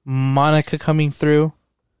 Monica coming through.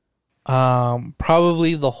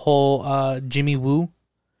 Probably the whole Jimmy Woo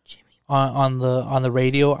on the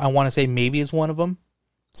radio. I want to say maybe is one of them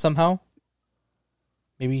somehow.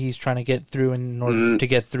 Maybe he's trying to get through, and in order to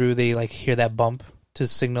get through, they like hear that bump to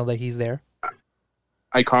signal that he's there.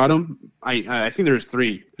 I caught him. I think there's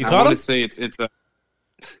 3. You caught him? I want to say it's a.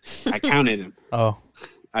 I counted him. Oh,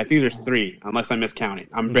 I think there's 3, unless I miscounted.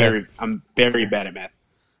 I'm very bad at math.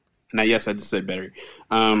 And yes, I just said better.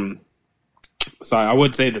 So I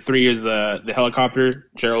would say the 3 is the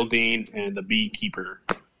helicopter, Geraldine, and the beekeeper.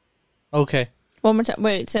 okay. One more time.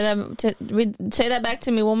 Wait, say that back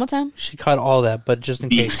to me one more time. She caught all that, but just in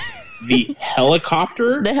case. The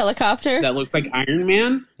helicopter? The helicopter? That looks like Iron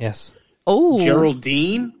Man. Yes. Oh.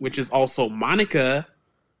 Geraldine, which is also Monica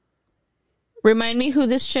Remind me who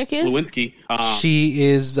this chick is? Lewinsky. She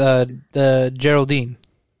is the Geraldine.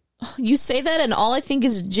 You say that, and all I think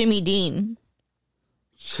is Jimmy Dean.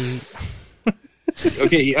 She.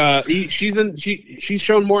 Okay, she's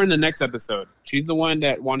shown more in the next episode. She's the one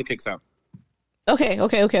that Wanda kicks out. Okay.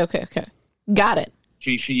 Got it.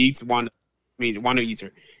 She eats Wanda. I mean, Wanda eats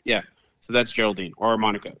her. Yeah. So that's Geraldine or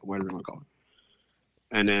Monica, whatever you want to call her.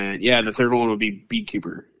 And then the third one would be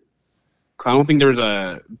Beekeeper. Cause I don't think there's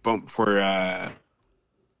a bump for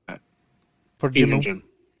Jim.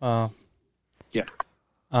 Yeah.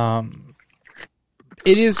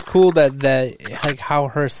 It is cool that like how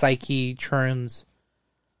her psyche turns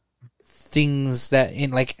things that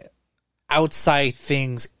in like outside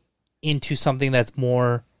things into something that's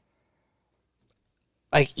more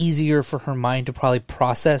like easier for her mind to probably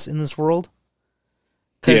process in this world.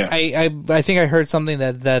 Because I think I heard something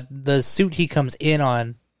that the suit he comes in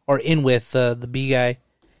on or in with the B guy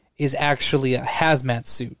is actually a hazmat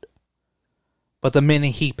suit, but the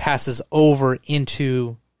minute he passes over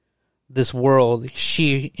into this world,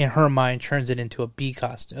 she in her mind turns it into a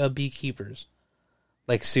beekeeper's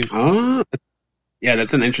like suit. Yeah,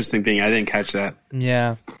 that's an interesting thing. I didn't catch that.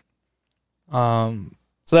 Yeah.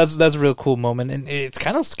 So that's a real cool moment, and it's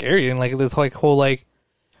kind of scary, and like this like whole like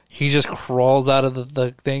he just crawls out of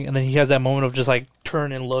the thing, and then he has that moment of just like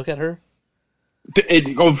turn and look at her.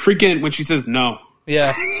 Freaking when she says no.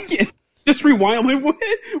 Yeah. Just rewind. I'm like,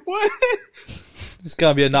 what? It's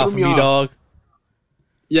gotta be enough for me, dog.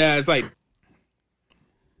 Yeah, it's like,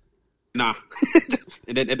 nah.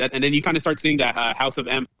 and then you kind of start seeing that House of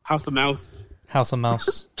Mouse. House of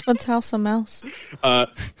Mouse. What's House of Mouse?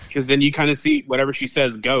 Because then you kind of see whatever she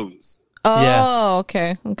says goes. Oh,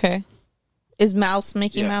 yeah. Okay. Is Mouse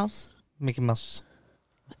Mickey Mouse? Mickey Mouse.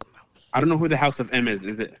 I don't know who the House of M is.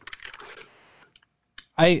 Is it?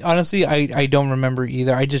 I honestly don't remember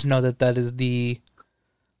either. I just know that is the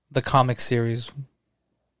comic series.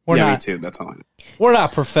 Me too. That's all I know. We're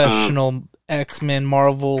not professional X-Men,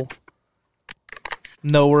 Marvel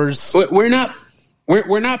knowers. We're not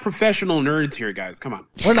professional nerds here, guys. Come on.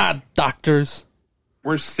 We're not doctors.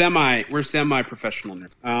 We're semi professional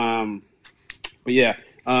nerds. But yeah.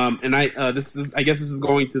 And I guess this is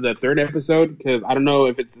going to the third episode because I don't know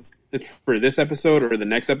if it's for this episode or the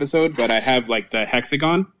next episode, but I have like the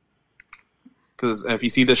hexagon. Because if you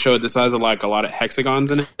see the show, this has like a lot of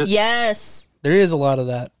hexagons in it. Yes. There is a lot of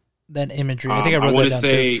that imagery. I think I wrote that down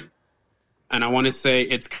too. And I want to say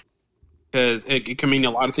it's because it can mean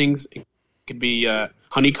a lot of things. It could be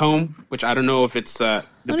honeycomb, which I don't know if it's the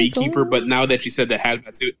beekeeper, but now that you said that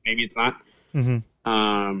hazmat suit, maybe it's not.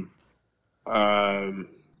 Mm-hmm.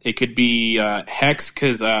 It could be hex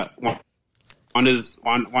because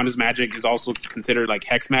Wanda's magic is also considered like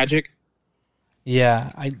hex magic.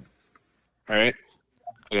 Yeah, All right.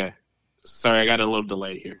 Okay. Sorry, I got a little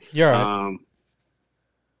delayed here. You're all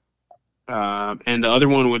right. And the other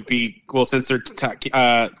one would be since they're talking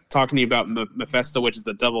to you about Mephisto, which is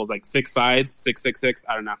the devil's like 6 sides, 666.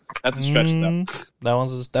 I don't know. That's a stretch though.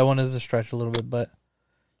 That one is a stretch a little bit, but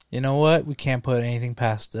you know what? We can't put anything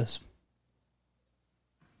past this.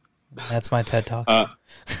 That's my TED talk. But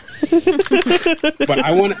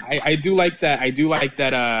I do like that. I do like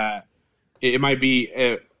that. It might be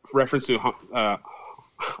a reference to. I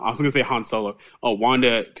was gonna say Han Solo. Oh,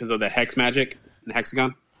 Wanda, because of the hex magic and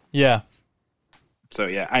hexagon. Yeah. So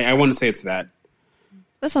yeah, I want to say it's that.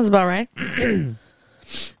 That sounds about right. Yeah.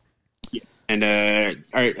 And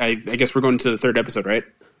all right, I guess we're going to the third episode, right?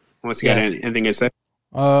 Unless you got anything to say.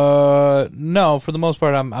 No, for the most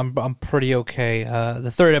part, I'm pretty okay.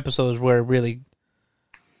 The third episode is where it really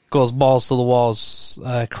goes balls to the walls,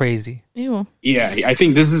 crazy. Ew. Yeah, I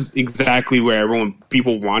think this is exactly where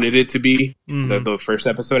people wanted it to be. The first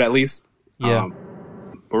episode, at least. Yeah,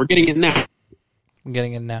 but we're getting it now. I'm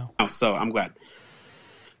getting it now. So I'm glad.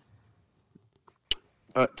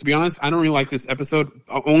 To be honest, I don't really like this episode.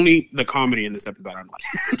 Only the comedy in this episode I don't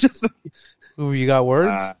like. Just. Ooh, you got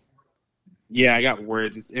words? Yeah, I got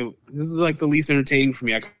words. This is like the least entertaining for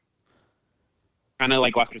me. I kind of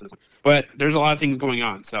like lost this one, but there's a lot of things going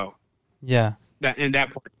on. So yeah, that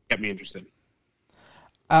part kept me interested.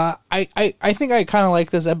 I think I kind of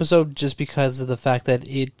like this episode just because of the fact that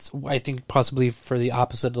it's, I think possibly for the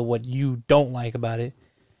opposite of what you don't like about it.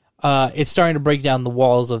 It's starting to break down the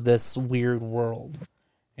walls of this weird world,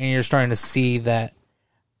 and you're starting to see that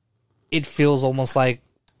it feels almost like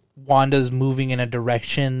Wanda's moving in a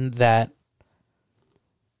direction that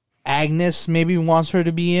Agnes maybe wants her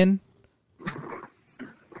to be in.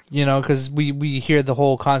 You know, because we hear the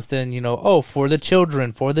whole constant, for the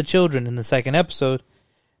children in the second episode.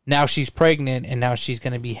 Now she's pregnant, and now she's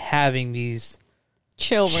going to be having these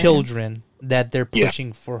children that they're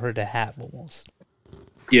pushing for her to have, almost.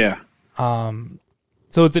 Yeah.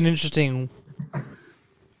 So it's an interesting.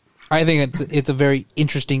 I think it's a very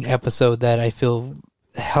interesting episode that I feel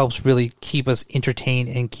helps really keep us entertained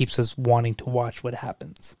and keeps us wanting to watch what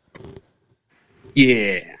happens.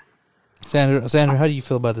 Yeah. Sandra, how do you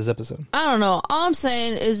feel about this episode? I don't know. All I'm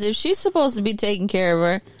saying is if she's supposed to be taking care of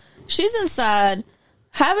her, she's inside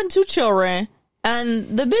having 2 children,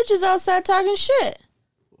 and the bitch is outside talking shit.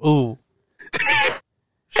 Ooh.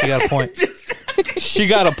 She got a point. She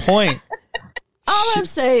got a point. All I'm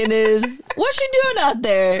saying is, what's she doing out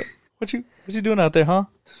there? What you doing out there, huh?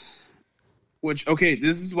 Okay,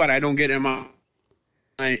 this is what I don't get in my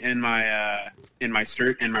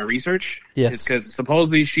research. Yes, because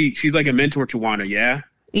supposedly she's like a mentor to Wanda. Yeah.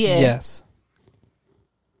 Yeah. Yes.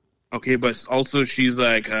 Okay, but also she's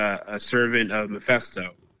like a servant of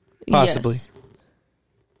Mephisto. Possibly. Yes.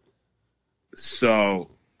 So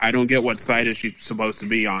I don't get what side is she supposed to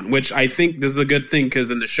be on. Which I think this is a good thing because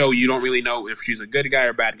in the show you don't really know if she's a good guy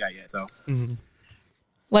or bad guy yet. So,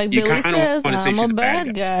 like you Billy kinda says, wanna think I'm she's a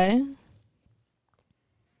bad guy.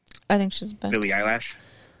 I think she's a bad. Billie Eilish.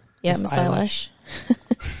 Yeah, Miss Eilish.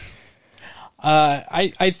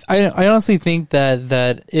 I honestly think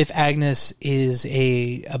that if Agnes is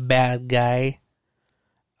a bad guy,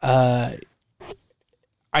 I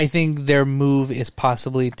think their move is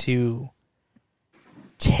possibly to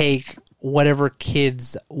take whatever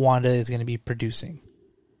kids Wanda is going to be producing.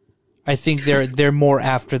 I think they're more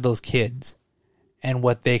after those kids and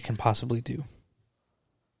what they can possibly do.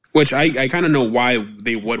 Which I kind of know why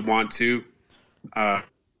they would want to.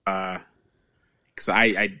 Because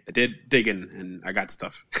I did dig in and I got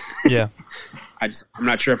stuff. Yeah. I'm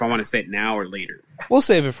not sure if I want to say it now or later. We'll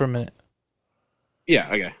save it for a minute.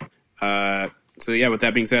 Yeah, okay. So yeah, with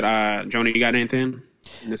that being said, Joni, you got anything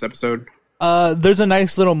in this episode? There's a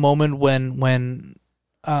nice little moment when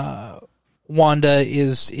Wanda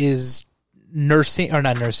is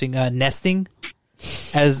nesting,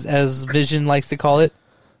 as Vision likes to call it.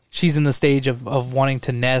 She's in the stage of wanting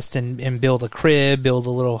to nest and build a crib, build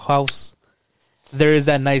a little house. There is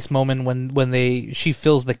that nice moment when she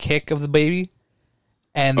feels the kick of the baby,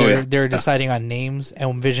 and they're deciding on names, and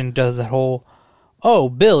when Vision does that whole,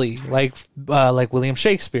 Billy, like William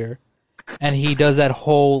Shakespeare, and he does that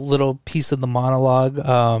whole little piece of the monologue.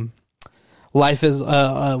 Life is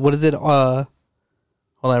what is it? Well,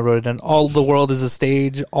 I wrote it down. All the world is a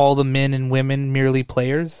stage. All the men and women merely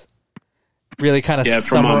players. Really kind of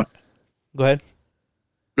Go ahead.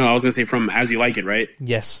 No, I was gonna say from As You Like It, right?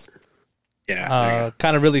 Yes. Yeah.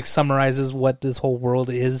 Kind of really summarizes what this whole world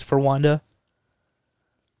is for Wanda.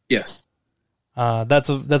 Yes. That's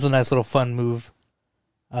a nice little fun move.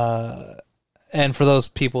 And for those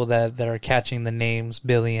people that are catching the names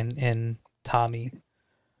Billy and Tommy,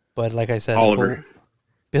 but like I said, Oliver.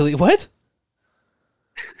 Billy, what?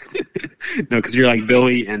 No, because you're like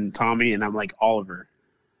Billy and Tommy, and I'm like Oliver.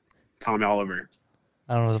 Tommy Oliver.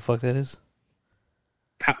 I don't know what the fuck that is.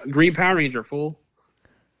 Green Power Ranger, fool.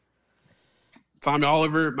 Tommy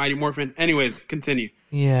Oliver, Mighty Morphin. Anyways, continue.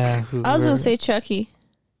 Yeah. I was going to say Chucky.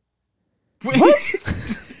 What?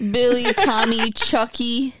 Billy, Tommy,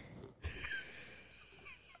 Chucky.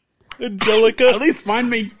 Angelica. At least mine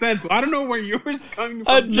makes sense. I don't know where yours coming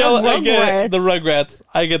from. I get the Rugrats.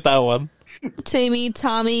 I get that one. Timmy,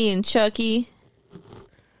 Tommy, and Chucky.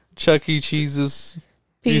 Chuck E. Cheese's.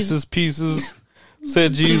 Pieces.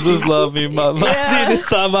 Said Jesus love me, my Yeah. teeth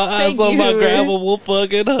inside my eyes, Thank so my you. grandma will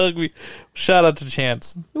fucking hug me. Shout out to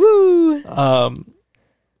Chance. Woo!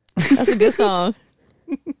 That's a good song.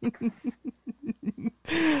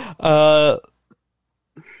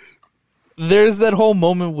 There's that whole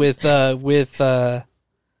moment with Herbert,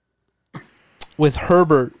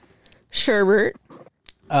 Sherbert.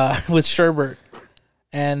 with Sherbert,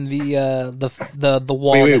 and the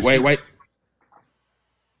wall. Wait.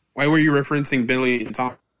 Why were you referencing Billy and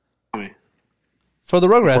Tommy? For the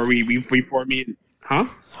Rugrats. Before me, huh?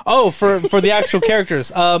 Oh, for the actual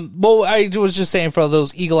characters. Well, I was just saying for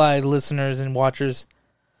those eagle-eyed listeners and watchers,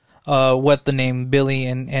 what the name Billy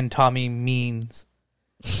and Tommy means,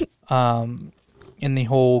 in the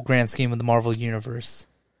whole grand scheme of the Marvel universe.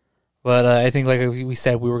 But I think, like we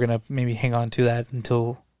said, we were gonna maybe hang on to that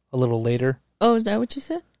until a little later. Oh, is that what you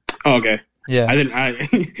said? Oh, okay. Yeah,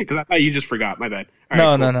 Because I thought you just forgot. My bad.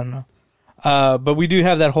 All right, No. But we do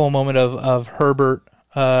have that whole moment of Herbert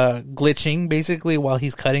glitching basically while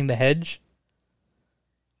he's cutting the hedge.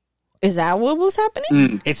 Is that what was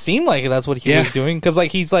happening? It seemed like that's what he was doing because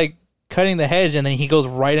like he's like cutting the hedge and then he goes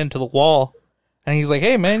right into the wall and he's like,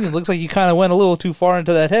 "Hey man, it looks like you kind of went a little too far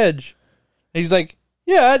into that hedge." And he's like,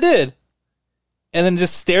 "Yeah, I did," and then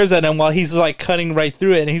just stares at him while he's like cutting right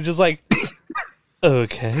through it, and he's just like,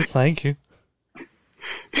 "Okay, thank you."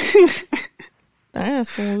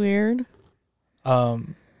 That's weird.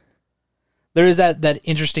 There is that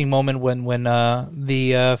interesting moment when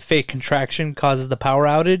the fake contraction causes the power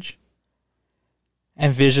outage,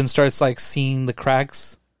 and Vision starts like seeing the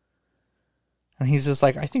cracks, and he's just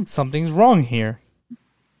like, "I think something's wrong here."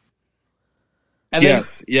 And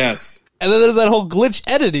yes. And then there's that whole glitch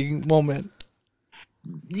editing moment.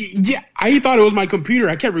 Yeah, I thought it was my computer.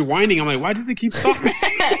 I kept rewinding. I'm like, why does it keep stopping?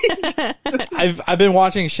 I've been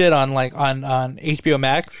watching shit on HBO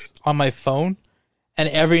Max on my phone, and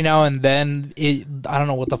every now and then I don't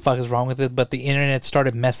know what the fuck is wrong with it, but the internet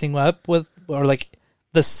started messing up with, or like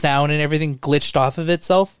the sound and everything glitched off of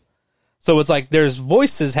itself. So it's like there's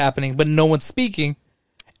voices happening, but no one's speaking,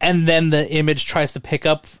 and then the image tries to pick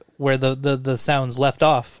up where the sounds left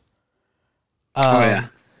off. Oh yeah.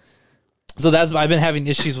 So I've been having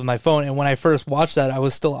issues with my phone, and when I first watched that, I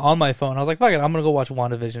was still on my phone. I was like, "Fuck it, I'm gonna go watch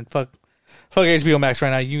WandaVision." Fuck HBO Max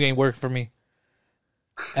right now. You ain't working for me.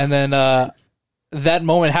 And then that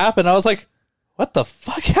moment happened. I was like, "What the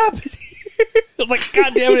fuck happened here?" I was like,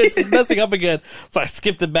 "God damn it, it's messing up again." So I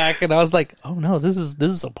skipped it back, and I was like, "Oh no, this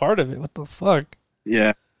is a part of it. What the fuck?"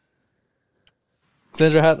 Yeah.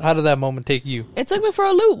 Sandra, how did that moment take you? It took me for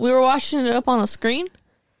a loop. We were watching it up on the screen,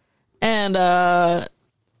 and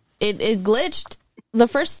it glitched the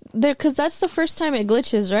first there because that's the first time it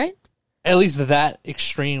glitches, right? At least that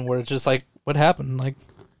extreme where it's just like, what happened? Like,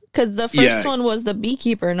 because the first one was the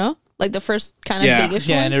beekeeper, no? Like the first kind of biggest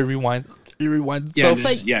one. Yeah, and it rewinds Yeah,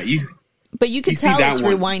 itself. But you could tell it's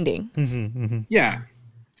one. rewinding. Yeah.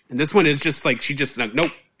 And this one is just like, she just like,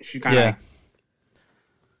 nope. She kind of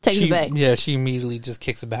Takes it back. Yeah, she immediately just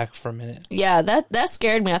kicks it back for a minute. Yeah, that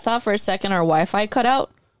scared me. I thought for a second our Wi-Fi cut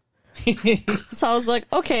out. So I was like,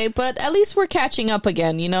 okay, but at least we're catching up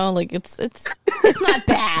again, you know? Like it's not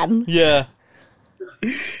bad. Yeah.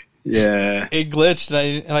 Yeah. It glitched,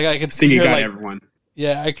 and I could see I think her you got like, everyone.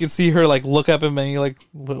 yeah, I could see her like look up at me like,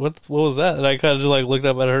 what was that? And I kind of just like looked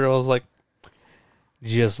up at her. I was like,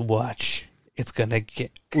 just watch, it's gonna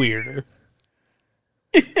get weirder.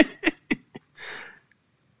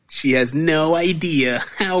 She has no idea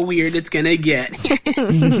how weird it's gonna get.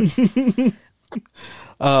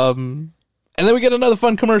 And then we get another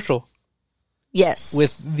fun commercial Yes.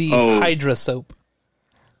 with the Hydra soap.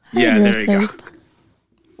 Yeah, there you go.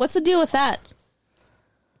 What's the deal with that?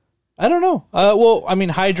 I don't know. Well, I mean,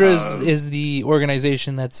 Hydra is the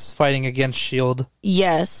organization that's fighting against S.H.I.E.L.D.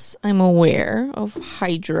 Yes, I'm aware of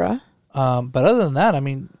Hydra. But other than that, I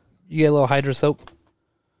mean, you get a little Hydra soap.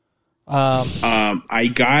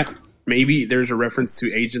 I got, maybe there's a reference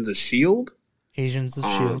to Agents of S.H.I.E.L.D. Agents of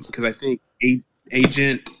S.H.I.E.L.D. Because I think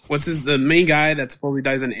Agent, the main guy that supposedly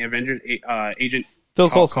dies in Avengers, Agent Phil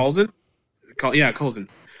Coulson. Coulson.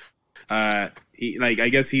 He, like, I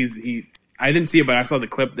guess I didn't see it, but I saw the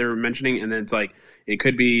clip they were mentioning, and then it's like, it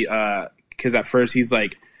could be, because at first he's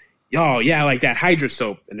like, "Yo, yeah, like that Hydra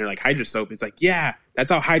soap," and they're like, "Hydra soap?" It's like, "Yeah, that's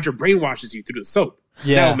how Hydra brainwashes you through the soap."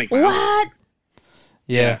 Yeah. That would make What?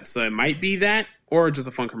 Yeah. So it might be that, or just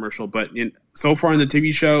a fun commercial. But so far in the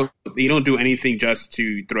TV show, they don't do anything just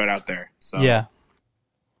to throw it out there. So Yeah.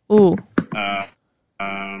 Ooh.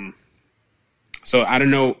 So I don't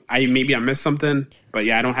know. Maybe I missed something, but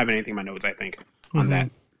yeah, I don't have anything in my notes. I think on that.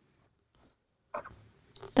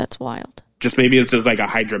 That's wild. just maybe it's just like a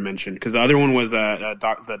Hydra mention, because the other one was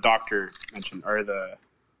the doctor mentioned, or the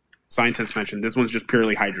scientist mentioned. This one's just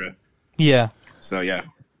purely Hydra. Yeah. So yeah.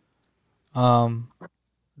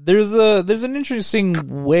 There's an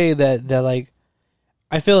interesting way that like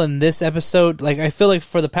I feel in this episode, like I feel like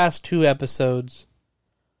for the past 2 episodes,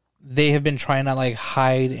 they have been trying to like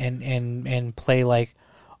hide and play like,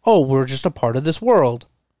 oh, we're just a part of this world.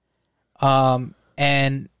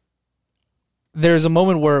 And there's a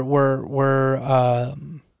moment where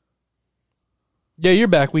yeah, you're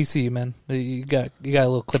back. We see you, man. You got a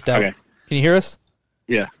little clipped out. Okay. Can you hear us?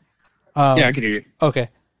 Yeah. Yeah, I can hear you. Okay.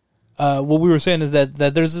 What we were saying is that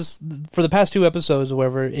there's this, for the past 2 episodes or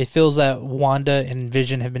whatever, it feels that Wanda and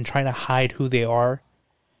Vision have been trying to hide who they are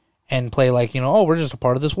and play like, oh, we're just a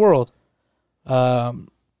part of this world.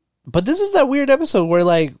 But this is that weird episode where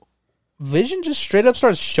like Vision just straight up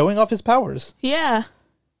starts showing off his powers. Yeah.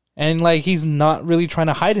 And like he's not really trying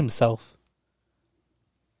to hide himself.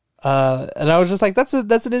 And I was just like, that's an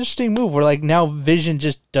interesting move where like now Vision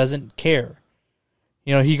just doesn't care.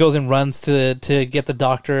 He goes and runs to get the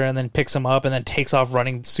doctor and then picks him up and then takes off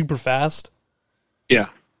running super fast. Yeah.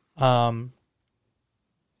 And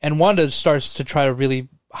Wanda starts to try to really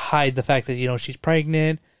hide the fact that, she's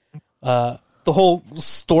pregnant. The whole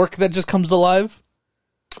stork that just comes alive.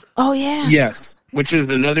 Oh, yeah. Yes. Which is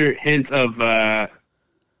another hint of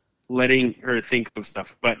letting her think of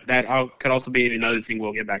stuff. But that could also be another thing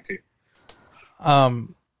we'll get back to.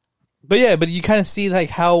 But you kind of see like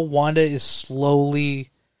how Wanda is slowly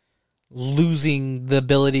losing the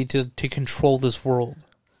ability to control this world,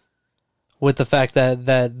 with the fact that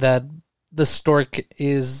the stork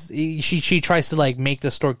is she tries to like make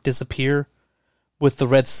the stork disappear with the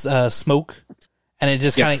red smoke, and it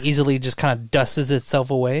just kind of easily just kind of dusts itself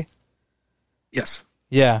away. Yes.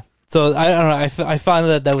 Yeah. So I don't know. I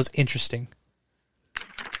found that was interesting.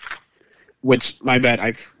 Which, my bad,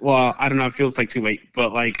 I don't know, it feels like too late,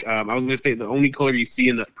 but like, I was going to say the only color you see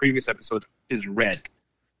in the previous episode is red.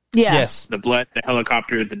 Yeah. Yes. The blood, the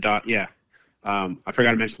helicopter, the dot, yeah. I forgot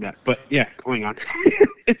to mention that, but yeah, going on.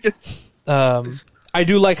 I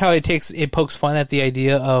do like how it pokes fun at the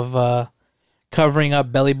idea of covering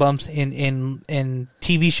up belly bumps in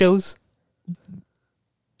TV shows.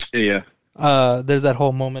 Yeah. There's that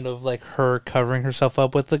whole moment of like her covering herself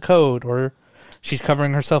up with the coat, or she's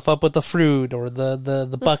covering herself up with the fruit or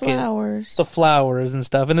the bucket, the flowers and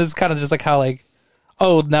stuff. And it's kind of just like how like,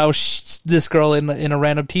 oh, now this girl in a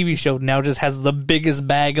random TV show now just has the biggest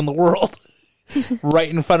bag in the world right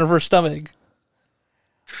in front of her stomach.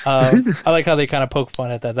 I like how they kind of poke fun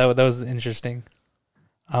at that. That was interesting.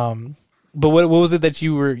 But what was it that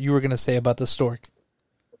you were going to say about the stork?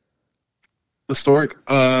 The stork?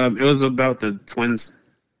 It was about the twins.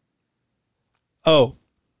 Oh.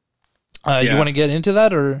 You want to get into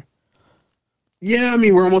that, or? Yeah, I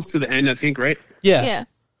mean, we're almost to the end, I think, right? Yeah.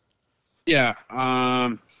 Yeah.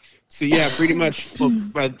 So, yeah, pretty much,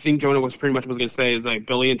 I think Jonah was going to say is, like,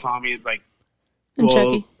 Billy and Tommy is, like, and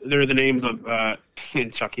Chucky. They're the names of,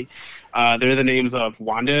 and Chucky. They're the names of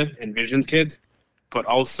Wanda and Vision's kids, but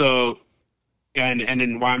also, and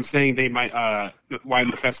then why I'm saying they might, why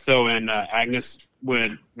Mephisto and Agnes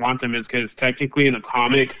would want them is because technically in the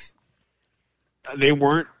comics, they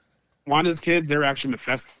weren't Wanda's kids, they're actually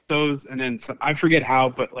Mephisto's, and then I forget how,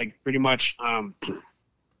 but like pretty much, I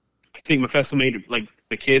think Mephisto made like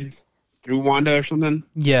the kids through Wanda or something.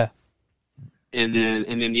 Yeah. And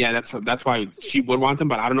then yeah, that's why she would want them,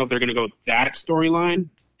 but I don't know if they're gonna go that storyline,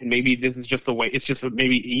 and maybe this is just the way. It's just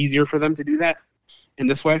maybe easier for them to do that in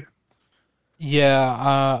this way.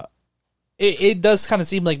 Yeah. It does kind of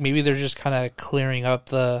seem like maybe they're just kind of clearing up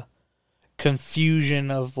the confusion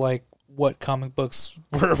of like what comic books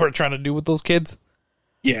were trying to do with those kids.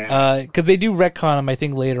 Yeah. Because they do retcon them, I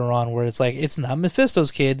think, later on, where it's like, it's not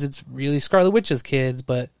Mephisto's kids, it's really Scarlet Witch's kids,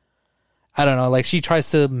 but I don't know, like, she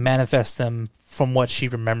tries to manifest them from what she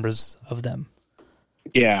remembers of them.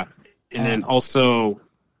 Yeah. And then also,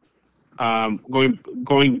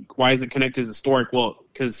 going, why is it connected to the stork? Well,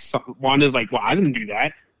 because Wanda's like, well, I didn't do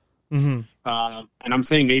that. Mm-hmm. And I'm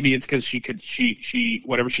saying maybe it's because she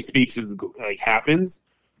whatever she speaks is like happens.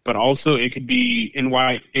 But also, it could be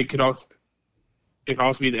it could also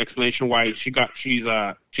be the explanation why she's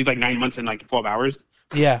like 9 months and like 12 hours.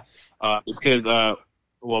 Yeah. It's because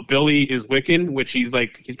Billy is Wiccan, which he's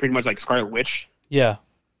pretty much like Scarlet Witch. Yeah.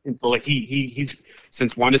 And so like he's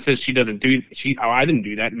since Wanda says she doesn't do I didn't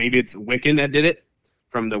do that. Maybe it's Wiccan that did it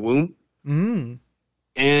from the womb. Mm.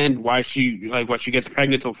 And why she gets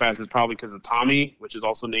pregnant so fast is probably because of Tommy, which is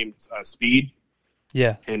also named Speed.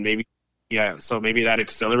 Yeah. And maybe. Yeah, so maybe that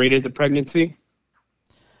accelerated the pregnancy.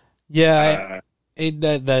 Yeah,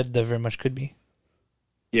 That very much could be.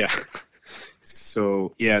 Yeah.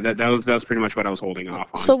 So yeah, that was pretty much what I was holding off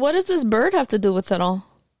on. So what does this bird have to do with it all?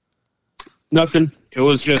 Nothing. It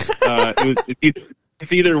was just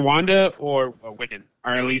it's either Wanda or Wiccan,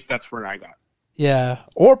 or at least that's where I got. Yeah,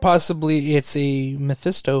 or possibly it's a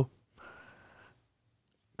Mephisto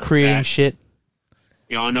creating shit.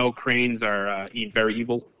 You all know cranes are very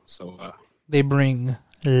evil, so they bring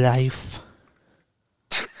life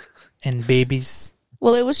and babies.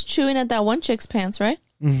 Well, it was chewing at that one chick's pants, right?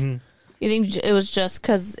 Mm-hmm. You think it was just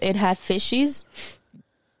because it had fishies?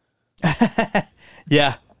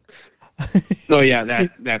 Yeah. Oh yeah,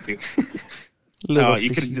 that too. No, you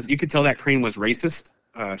could tell that crane was racist.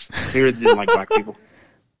 Clearly didn't like black people.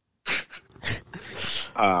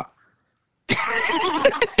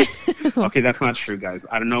 Okay, that's not true, guys.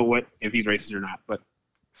 I don't know if he's racist or not, but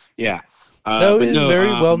yeah. It's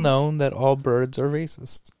very well known that all birds are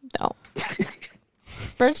racist. No.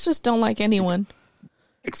 Birds just don't like anyone.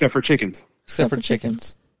 Except for chickens. Except for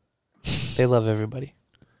chickens. They love everybody.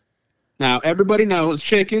 Now, everybody knows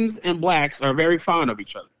chickens and blacks are very fond of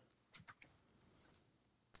each other.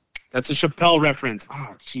 That's a Chappelle reference.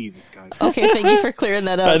 Oh, Jesus, guys. Okay, thank you for clearing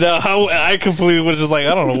that up. I know. I completely was just like,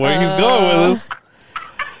 I don't know where he's going with this.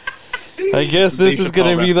 I guess this is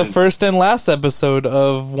going to be the first and last episode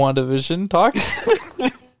of WandaVision Talk.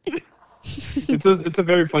 It's a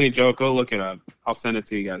very funny joke. Go look it up. I'll send it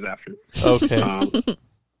to you guys after. Okay.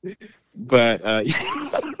 But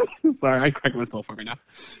sorry, I cracked myself up right now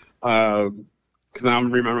because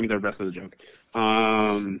I'm remembering the rest of the joke.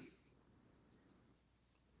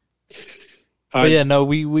 But yeah, no,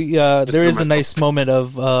 we there is a nice moment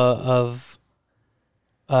of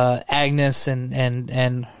Agnes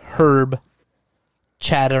and Herb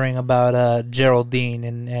chattering about Geraldine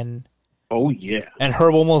and oh yeah, and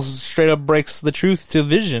Herb almost straight up breaks the truth to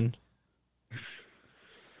Vision.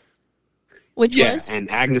 Which was?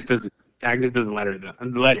 And Agnes doesn't let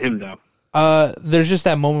him though. There's just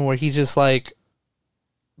that moment where he's just like,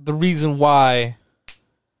 the reason why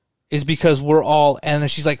is because we're all, and then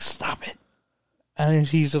she's like, stop it. And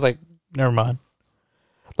he's just like, never mind.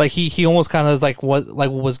 Like he almost kind of is like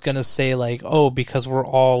was gonna say like, oh, because we're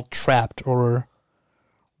all trapped, or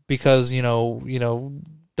because you know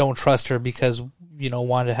don't trust her because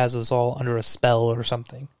Wanda has us all under a spell or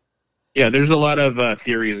something. Yeah, there's a lot of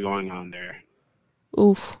theories going on there.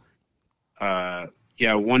 Oof.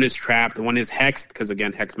 Yeah, one is trapped, one is hexed because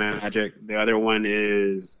again, hex magic. The other one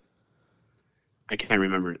is I can't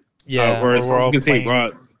remember it. Yeah, or I was gonna say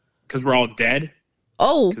because we're all dead.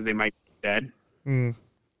 Oh, because they might be dead. Mm.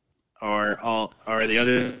 Or the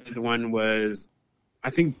other one was, I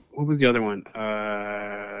think, what was the other one?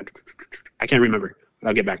 I can't remember.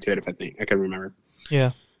 I'll get back to it if I can remember. Yeah.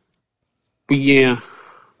 But yeah.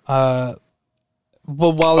 But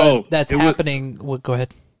while that's happening, go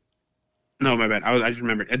ahead. No, my bad. I just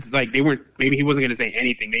remembered. It's like maybe he wasn't going to say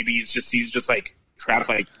anything. Maybe he's just like trapped,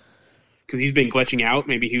 like, because he's been glitching out.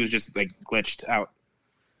 Maybe he was just like glitched out.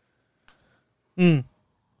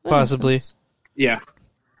 Possibly. Yeah.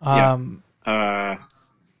 But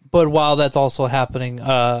while that's also happening,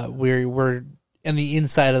 we're in the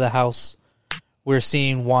inside of the house. We're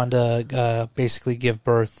seeing Wanda basically give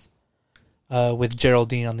birth with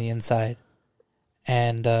Geraldine on the inside,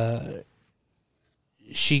 and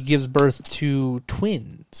she gives birth to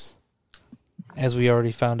twins, as we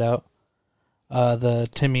already found out. The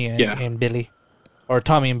Timmy and Billy, or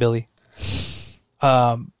Tommy and Billy.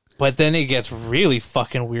 But then it gets really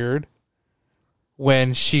fucking weird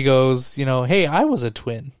when she goes, hey, I was a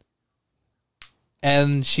twin.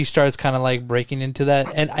 And she starts kind of like breaking into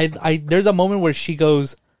that. And I there's a moment where she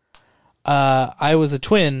goes, I was a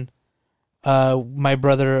twin, my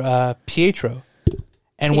brother Pietro.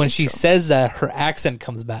 And when she says that, her accent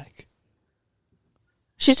comes back.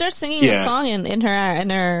 She starts singing a song in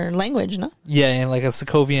her language, no? Yeah, in like a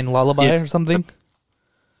Sokovian lullaby or something.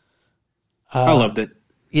 I loved it.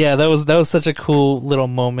 Yeah, that was such a cool little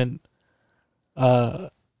moment.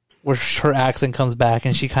 Where her accent comes back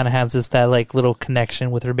and she kind of has that like little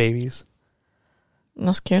connection with her babies.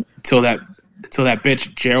 That's cute. Till that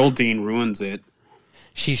bitch Geraldine ruins it.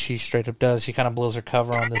 She straight up does. She kind of blows her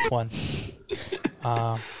cover on this one.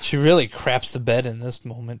 She really craps the bed in this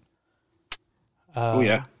moment. Oh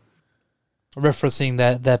yeah. Referencing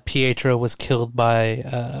that Pietro was killed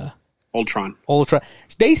by Ultron.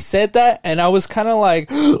 They said that and I was kind of like,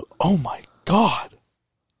 oh my god.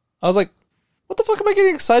 I was like, what the fuck am I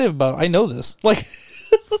getting excited about? I know this. Like,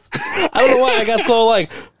 I don't know why I got so like,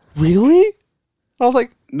 really? I was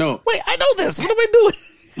like, no. Wait, I know this. What am I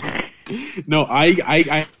doing? No,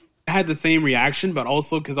 I had the same reaction, but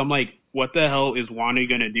also because I'm like, what the hell is Wanda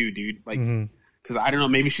gonna do, dude? Like, because I don't know,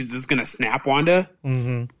 maybe she's just gonna snap Wanda.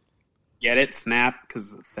 Mm-hmm. Get it? Snap?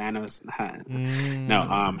 Because Thanos.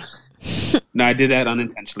 No, no, I did that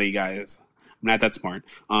unintentionally, guys. I'm not that smart.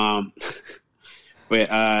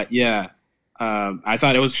 But yeah. I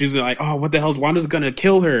thought it was she's like, oh, what the hell is Wanda's gonna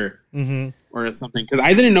kill her or something? Because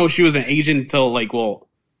I didn't know she was an agent until like, well,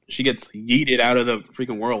 she gets yeeted out of the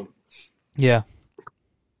freaking world. Yeah.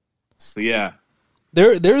 So yeah,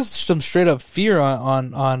 there's some straight up fear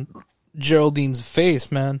on Geraldine's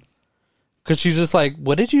face, man, because she's just like,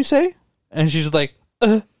 what did you say? And she's just like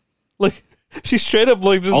she straight up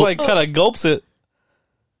like just like kind of gulps it.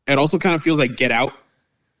 It also kind of feels like Get Out,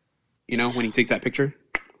 you know, when he takes that picture.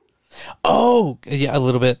 Oh, yeah, a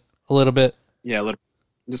little bit. Yeah, a little,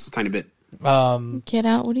 just a tiny bit. Get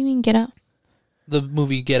Out? What do you mean Get Out? The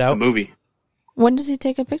movie Get Out. The movie. When does he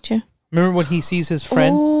take a picture? Remember when he sees his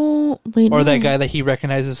friend that guy that he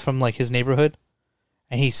recognizes from like his neighborhood,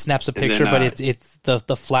 and he snaps a picture, but it's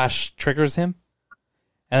the flash triggers him,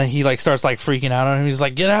 and then he like starts like freaking out on him. He's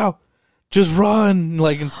like, "Get out, just run!"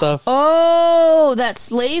 like and stuff. Oh, that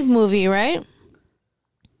slave movie, right?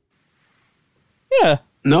 Yeah.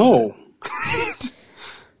 No.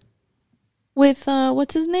 With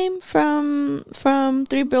what's his name from 3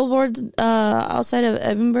 Billboards outside of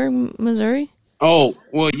Edinburgh, Missouri? Oh,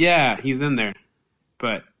 well, yeah, he's in there,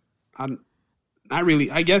 but I'm not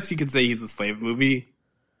really. I guess you could say he's a slave movie,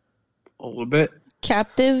 a little bit.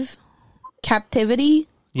 Captivity.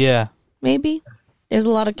 Yeah. Maybe there's a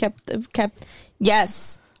lot of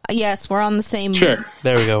Yes, we're on the same. Sure.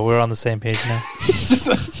 There we go. We're on the same page now.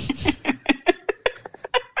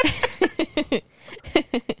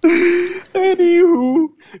 Anywho,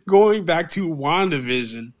 going back to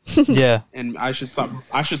WandaVision. Yeah. And I should stop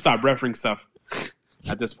referencing stuff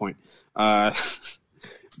at this point.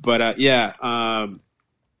 But yeah,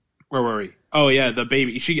 where were we? Oh yeah, the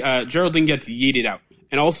baby. Geraldine gets yeeted out.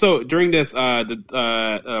 And also during this,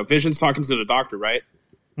 the Vision's talking to the doctor, right?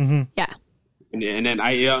 Mm-hmm. Yeah. And then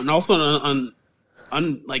and also an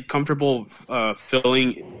uncomfortable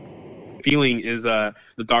feeling is the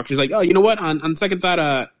doctor's like, oh, you know what? On second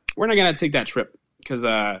thought, we're not gonna take that trip because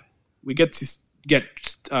we get to get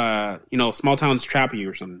small towns trap you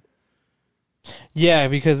or something. Yeah,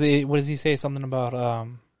 because what does he say? Something about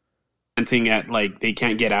Hinting at like they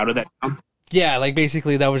can't get out of that town. Yeah, like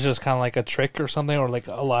basically that was just kind of like a trick or something, or like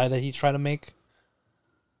a lie that he tried to make.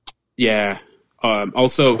 Yeah.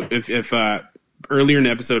 Also, if earlier in the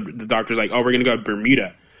episode the doctor's like, oh, we're gonna go to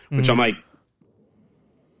Bermuda, which I'm like,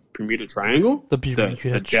 Bermuda Triangle,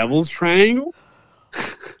 the Devil's Triangle.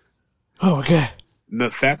 Oh, okay.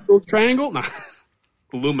 Mephisto's Triangle, no.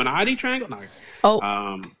 Illuminati Triangle, no.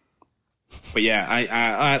 Oh. But yeah,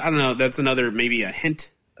 I don't know. That's another maybe a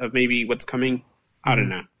hint of maybe what's coming. I don't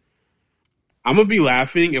know. I'm gonna be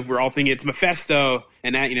laughing if we're all thinking it's Mephisto,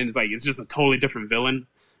 and that it's like it's just a totally different villain,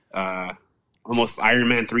 almost Iron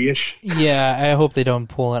Man 3-ish. Yeah, I hope they don't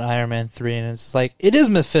pull an Iron Man 3, and it's like it is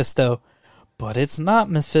Mephisto, but it's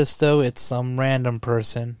not Mephisto. It's some random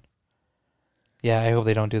person. Yeah, I hope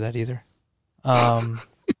they don't do that either.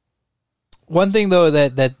 One thing though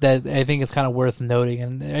that I think is kind of worth noting,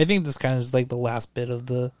 and I think this kind of is like the last bit of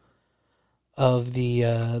the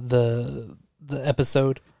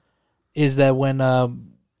episode, is that when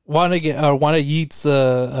Wanda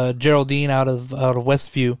yeets Geraldine out of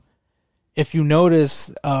Westview, if you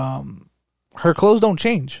notice, her clothes don't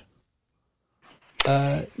change.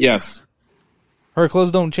 Yes. Her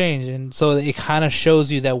clothes don't change, and so it kind of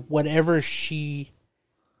shows you that whatever she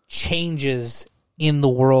changes in the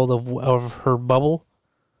world of her bubble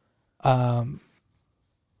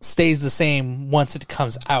stays the same once it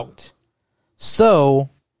comes out. So,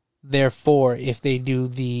 therefore, if they do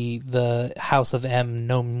the House of M,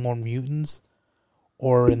 no more mutants,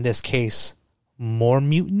 or in this case, more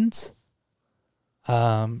mutants,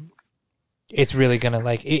 it's really gonna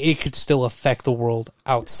it could still affect the world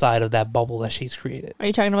outside of that bubble that she's created. Are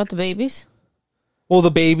you talking about the babies? Well,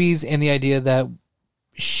 the babies and the idea that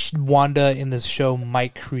Wanda in this show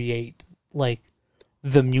might create like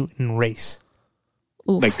the mutant race,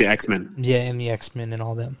 Oof. Like the X-Men. Yeah, and the X-Men and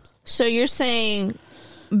all them. So you're saying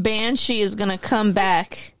Banshee is gonna come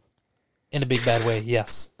back in a big bad way?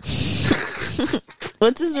 Yes.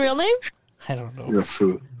 What's his real name? I don't know. You're a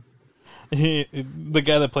fool. The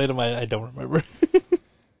guy that played him, I don't remember.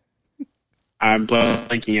 I'm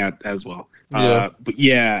blanking out as well. Yeah. But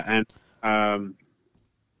yeah, and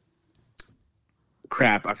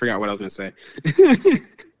crap, I forgot what I was going to say.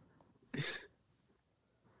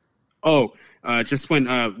 Just when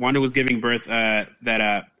Wanda was giving birth, that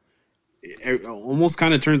it almost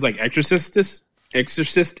kind of turns like Exorcist.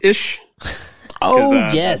 Exorcist-ish. Oh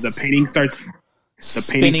yes, the painting starts.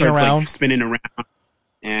 Spinning around. Like, spinning around.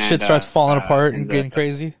 And, shit starts falling apart and getting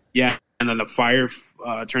crazy. Yeah, and then the fire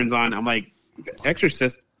turns on. I'm like,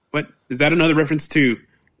 Exorcist? What? Is that another reference to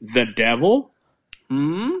the devil?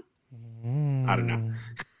 I don't know.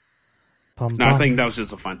 No, I think that was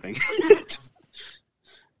just a fun thing.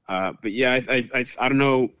 But yeah, I don't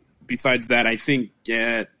know. Besides that, I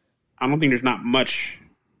don't think there's not much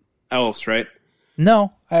else, right?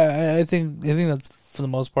 No, I think that's for the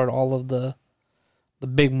most part all of the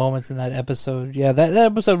big moments in that episode. Yeah, that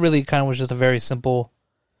episode really kind of was just a very simple.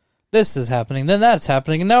 This is happening, then that's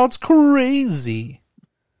happening, and now it's crazy.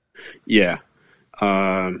 Yeah,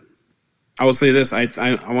 I will say this. I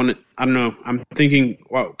want to. I don't know. I'm thinking.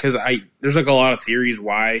 Well, because there's like a lot of theories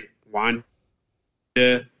why Wanda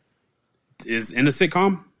is in a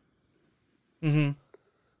sitcom. Mm-hmm.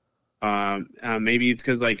 Maybe it's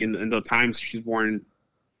because like in the times she's born,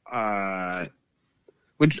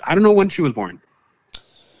 which I don't know when she was born.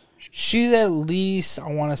 She's at least,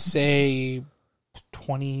 I want to say,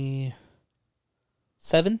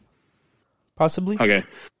 27, possibly. Okay.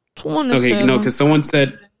 27. Okay. No, because someone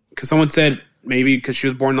said maybe because she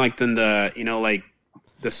was born like in the like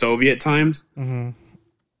the Soviet times. Mm-hmm.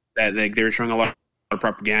 That they were showing a lot of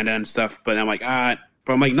propaganda and stuff. But I'm like,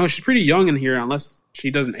 but I'm like, no, she's pretty young in here unless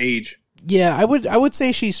she doesn't age. Yeah, I would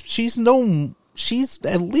say she's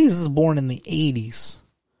at least born in the 80s,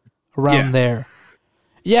 around there.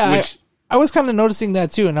 Yeah, I was kind of noticing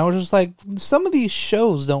that too, and I was just like, some of these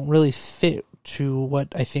shows don't really fit to what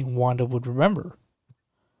I think Wanda would remember.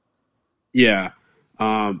 Yeah,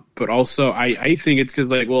 but also I think it's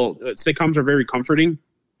because like, well, sitcoms are very comforting,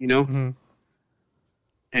 Mm-hmm.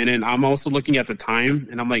 And then I'm also looking at the time,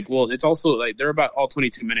 and I'm like, well, it's also like they're about all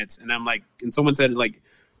 22 minutes, and I'm like, and someone said like,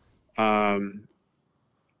 I'm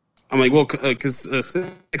like, well, because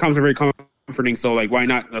sitcoms are very comforting, so like, why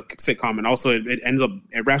not a sitcom? And also,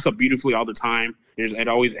 it wraps up beautifully all the time. It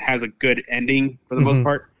always has a good ending for the most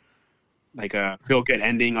part, like a feel good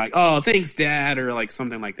ending, like oh thanks dad, or like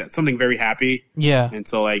something like that, something very happy. Yeah. And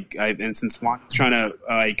so like, and since Wanda's trying to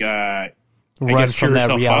run from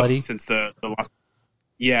that reality since the lost.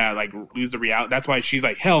 Yeah, like lose the reality. That's why she's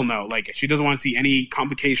like, hell no. Like she doesn't want to see any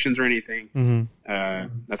complications or anything. Mm-hmm.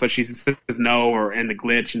 That's why she says no, and the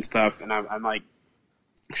glitch and stuff. And I'm like,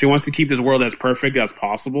 she wants to keep this world as perfect as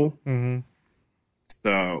possible. Mm-hmm.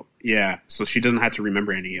 So yeah, so she doesn't have to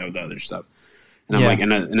remember any of the other stuff. And I'm like,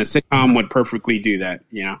 and a sitcom would perfectly do that.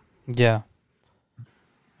 Yeah.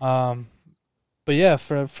 But yeah,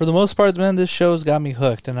 for the most part, man, this show's got me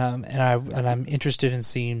hooked, and I'm interested in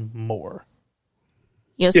seeing more.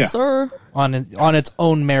 Yes, sir. On its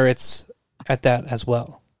own merits at that as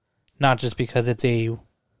well. Not just because it's a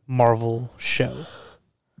Marvel show.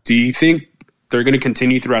 Do you think they're going to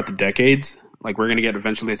continue throughout the decades? Like we're going to get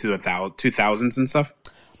eventually into the 2000s and stuff?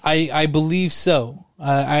 I believe so.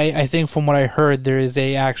 I think from what I heard, there is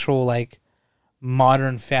a actual like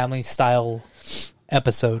Modern Family style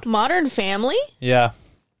episode. Modern Family? Yeah.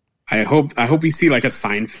 I hope we see like a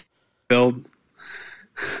Seinfeld.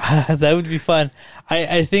 That would be fun.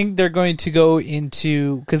 I think they're going to go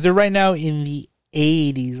into, because they're right now in the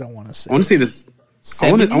 80s. I want to say. I want to see this.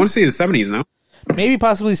 70s? I want to see the 70s now. Maybe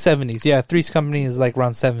possibly 70s. Yeah, Three's Company is like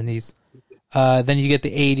around 70s. Then you get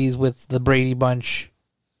the 80s with the Brady Bunch.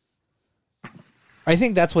 I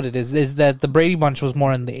think that's what it is. Is that the Brady Bunch was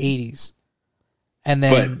more in the 80s, and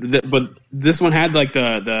then but this one had like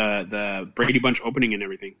the Brady Bunch opening and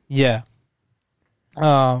everything. Yeah.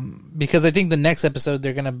 Because I think the next episode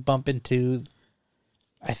they're gonna bump into,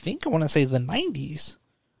 I want to say the 90s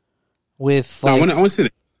with like, I want to say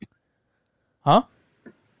I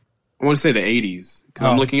want to say the 80s because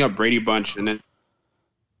I'm looking up Brady Bunch and then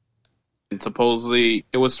supposedly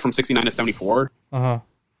it was from 69 to 74.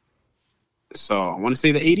 So I want to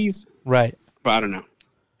say the 80s, right? But I don't know.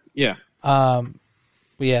 Yeah. But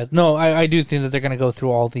yeah, no, I do think that they're gonna go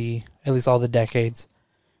through at least all the decades.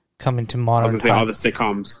 Coming to modern. I was gonna say all the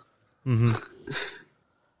sitcoms. Mm-hmm.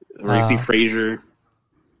 We're gonna see Frasier.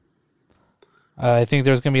 I think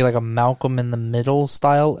there's gonna be like a Malcolm in the Middle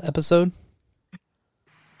style episode.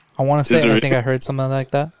 I want to say. I think I heard something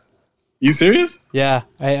like that. You serious? Yeah,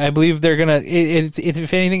 I believe they're gonna.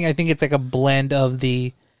 If anything, I think it's like a blend of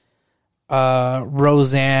the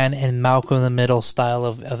Roseanne and Malcolm in the Middle style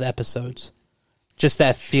of episodes. Just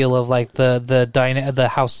that feel of like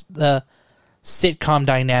the sitcom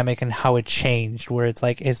dynamic and how it changed, where it's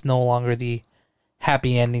like it's no longer the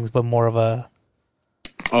happy endings, but more of a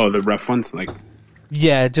the rough ones, like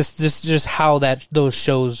just how those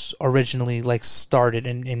shows originally like started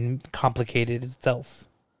and complicated itself.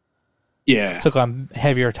 took on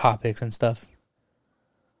heavier topics and stuff.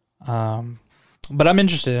 But I'm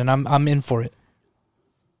interested and I'm in for it.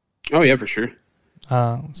 Oh yeah, for sure.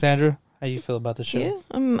 Sandra, how you feel about the show? Yeah,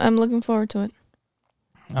 I'm looking forward to it.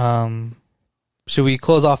 Should we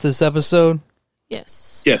close off this episode?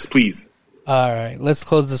 Yes. Yes, please. All right, let's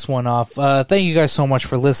close this one off. Thank you guys so much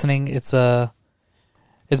for listening. It's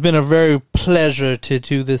been a very pleasure to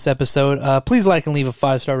do this episode. Please like and leave a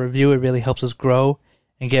 5-star review. It really helps us grow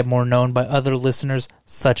and get more known by other listeners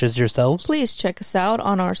such as yourselves. Please check us out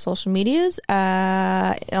on our social medias,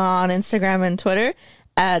 on Instagram and Twitter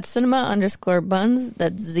at cinema_buns.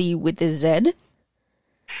 That's Z with a Z.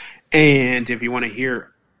 And if you want to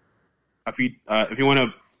hear, if you want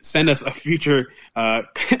to send us a future, let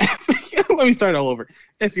me start all over.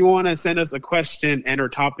 If you want to send us a question and or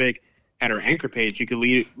topic at our Anchor page, you can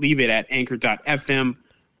leave it at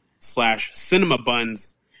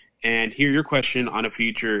anchor.fm/cinemabuns and hear your question on a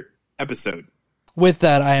future episode. With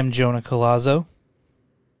that, I am Jonah Colazzo.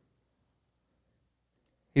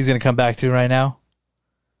 He's going to come back to right now.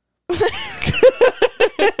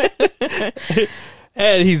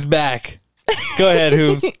 And he's back. Go ahead,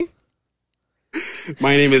 Hooves.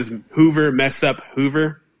 My name is Hoover, Mess Up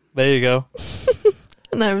Hoover. There you go.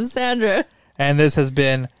 And I'm Sandra. And this has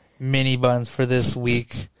been Mini-Bunz for this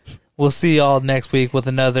week. We'll see y'all next week with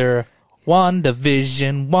another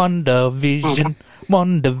WandaVision.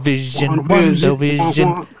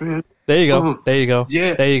 There you go. There you go.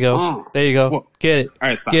 Yeah. There you go. There you go. Get it. All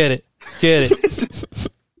right, stop. Get it. Get it.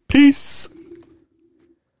 Peace.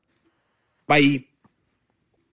 Bye.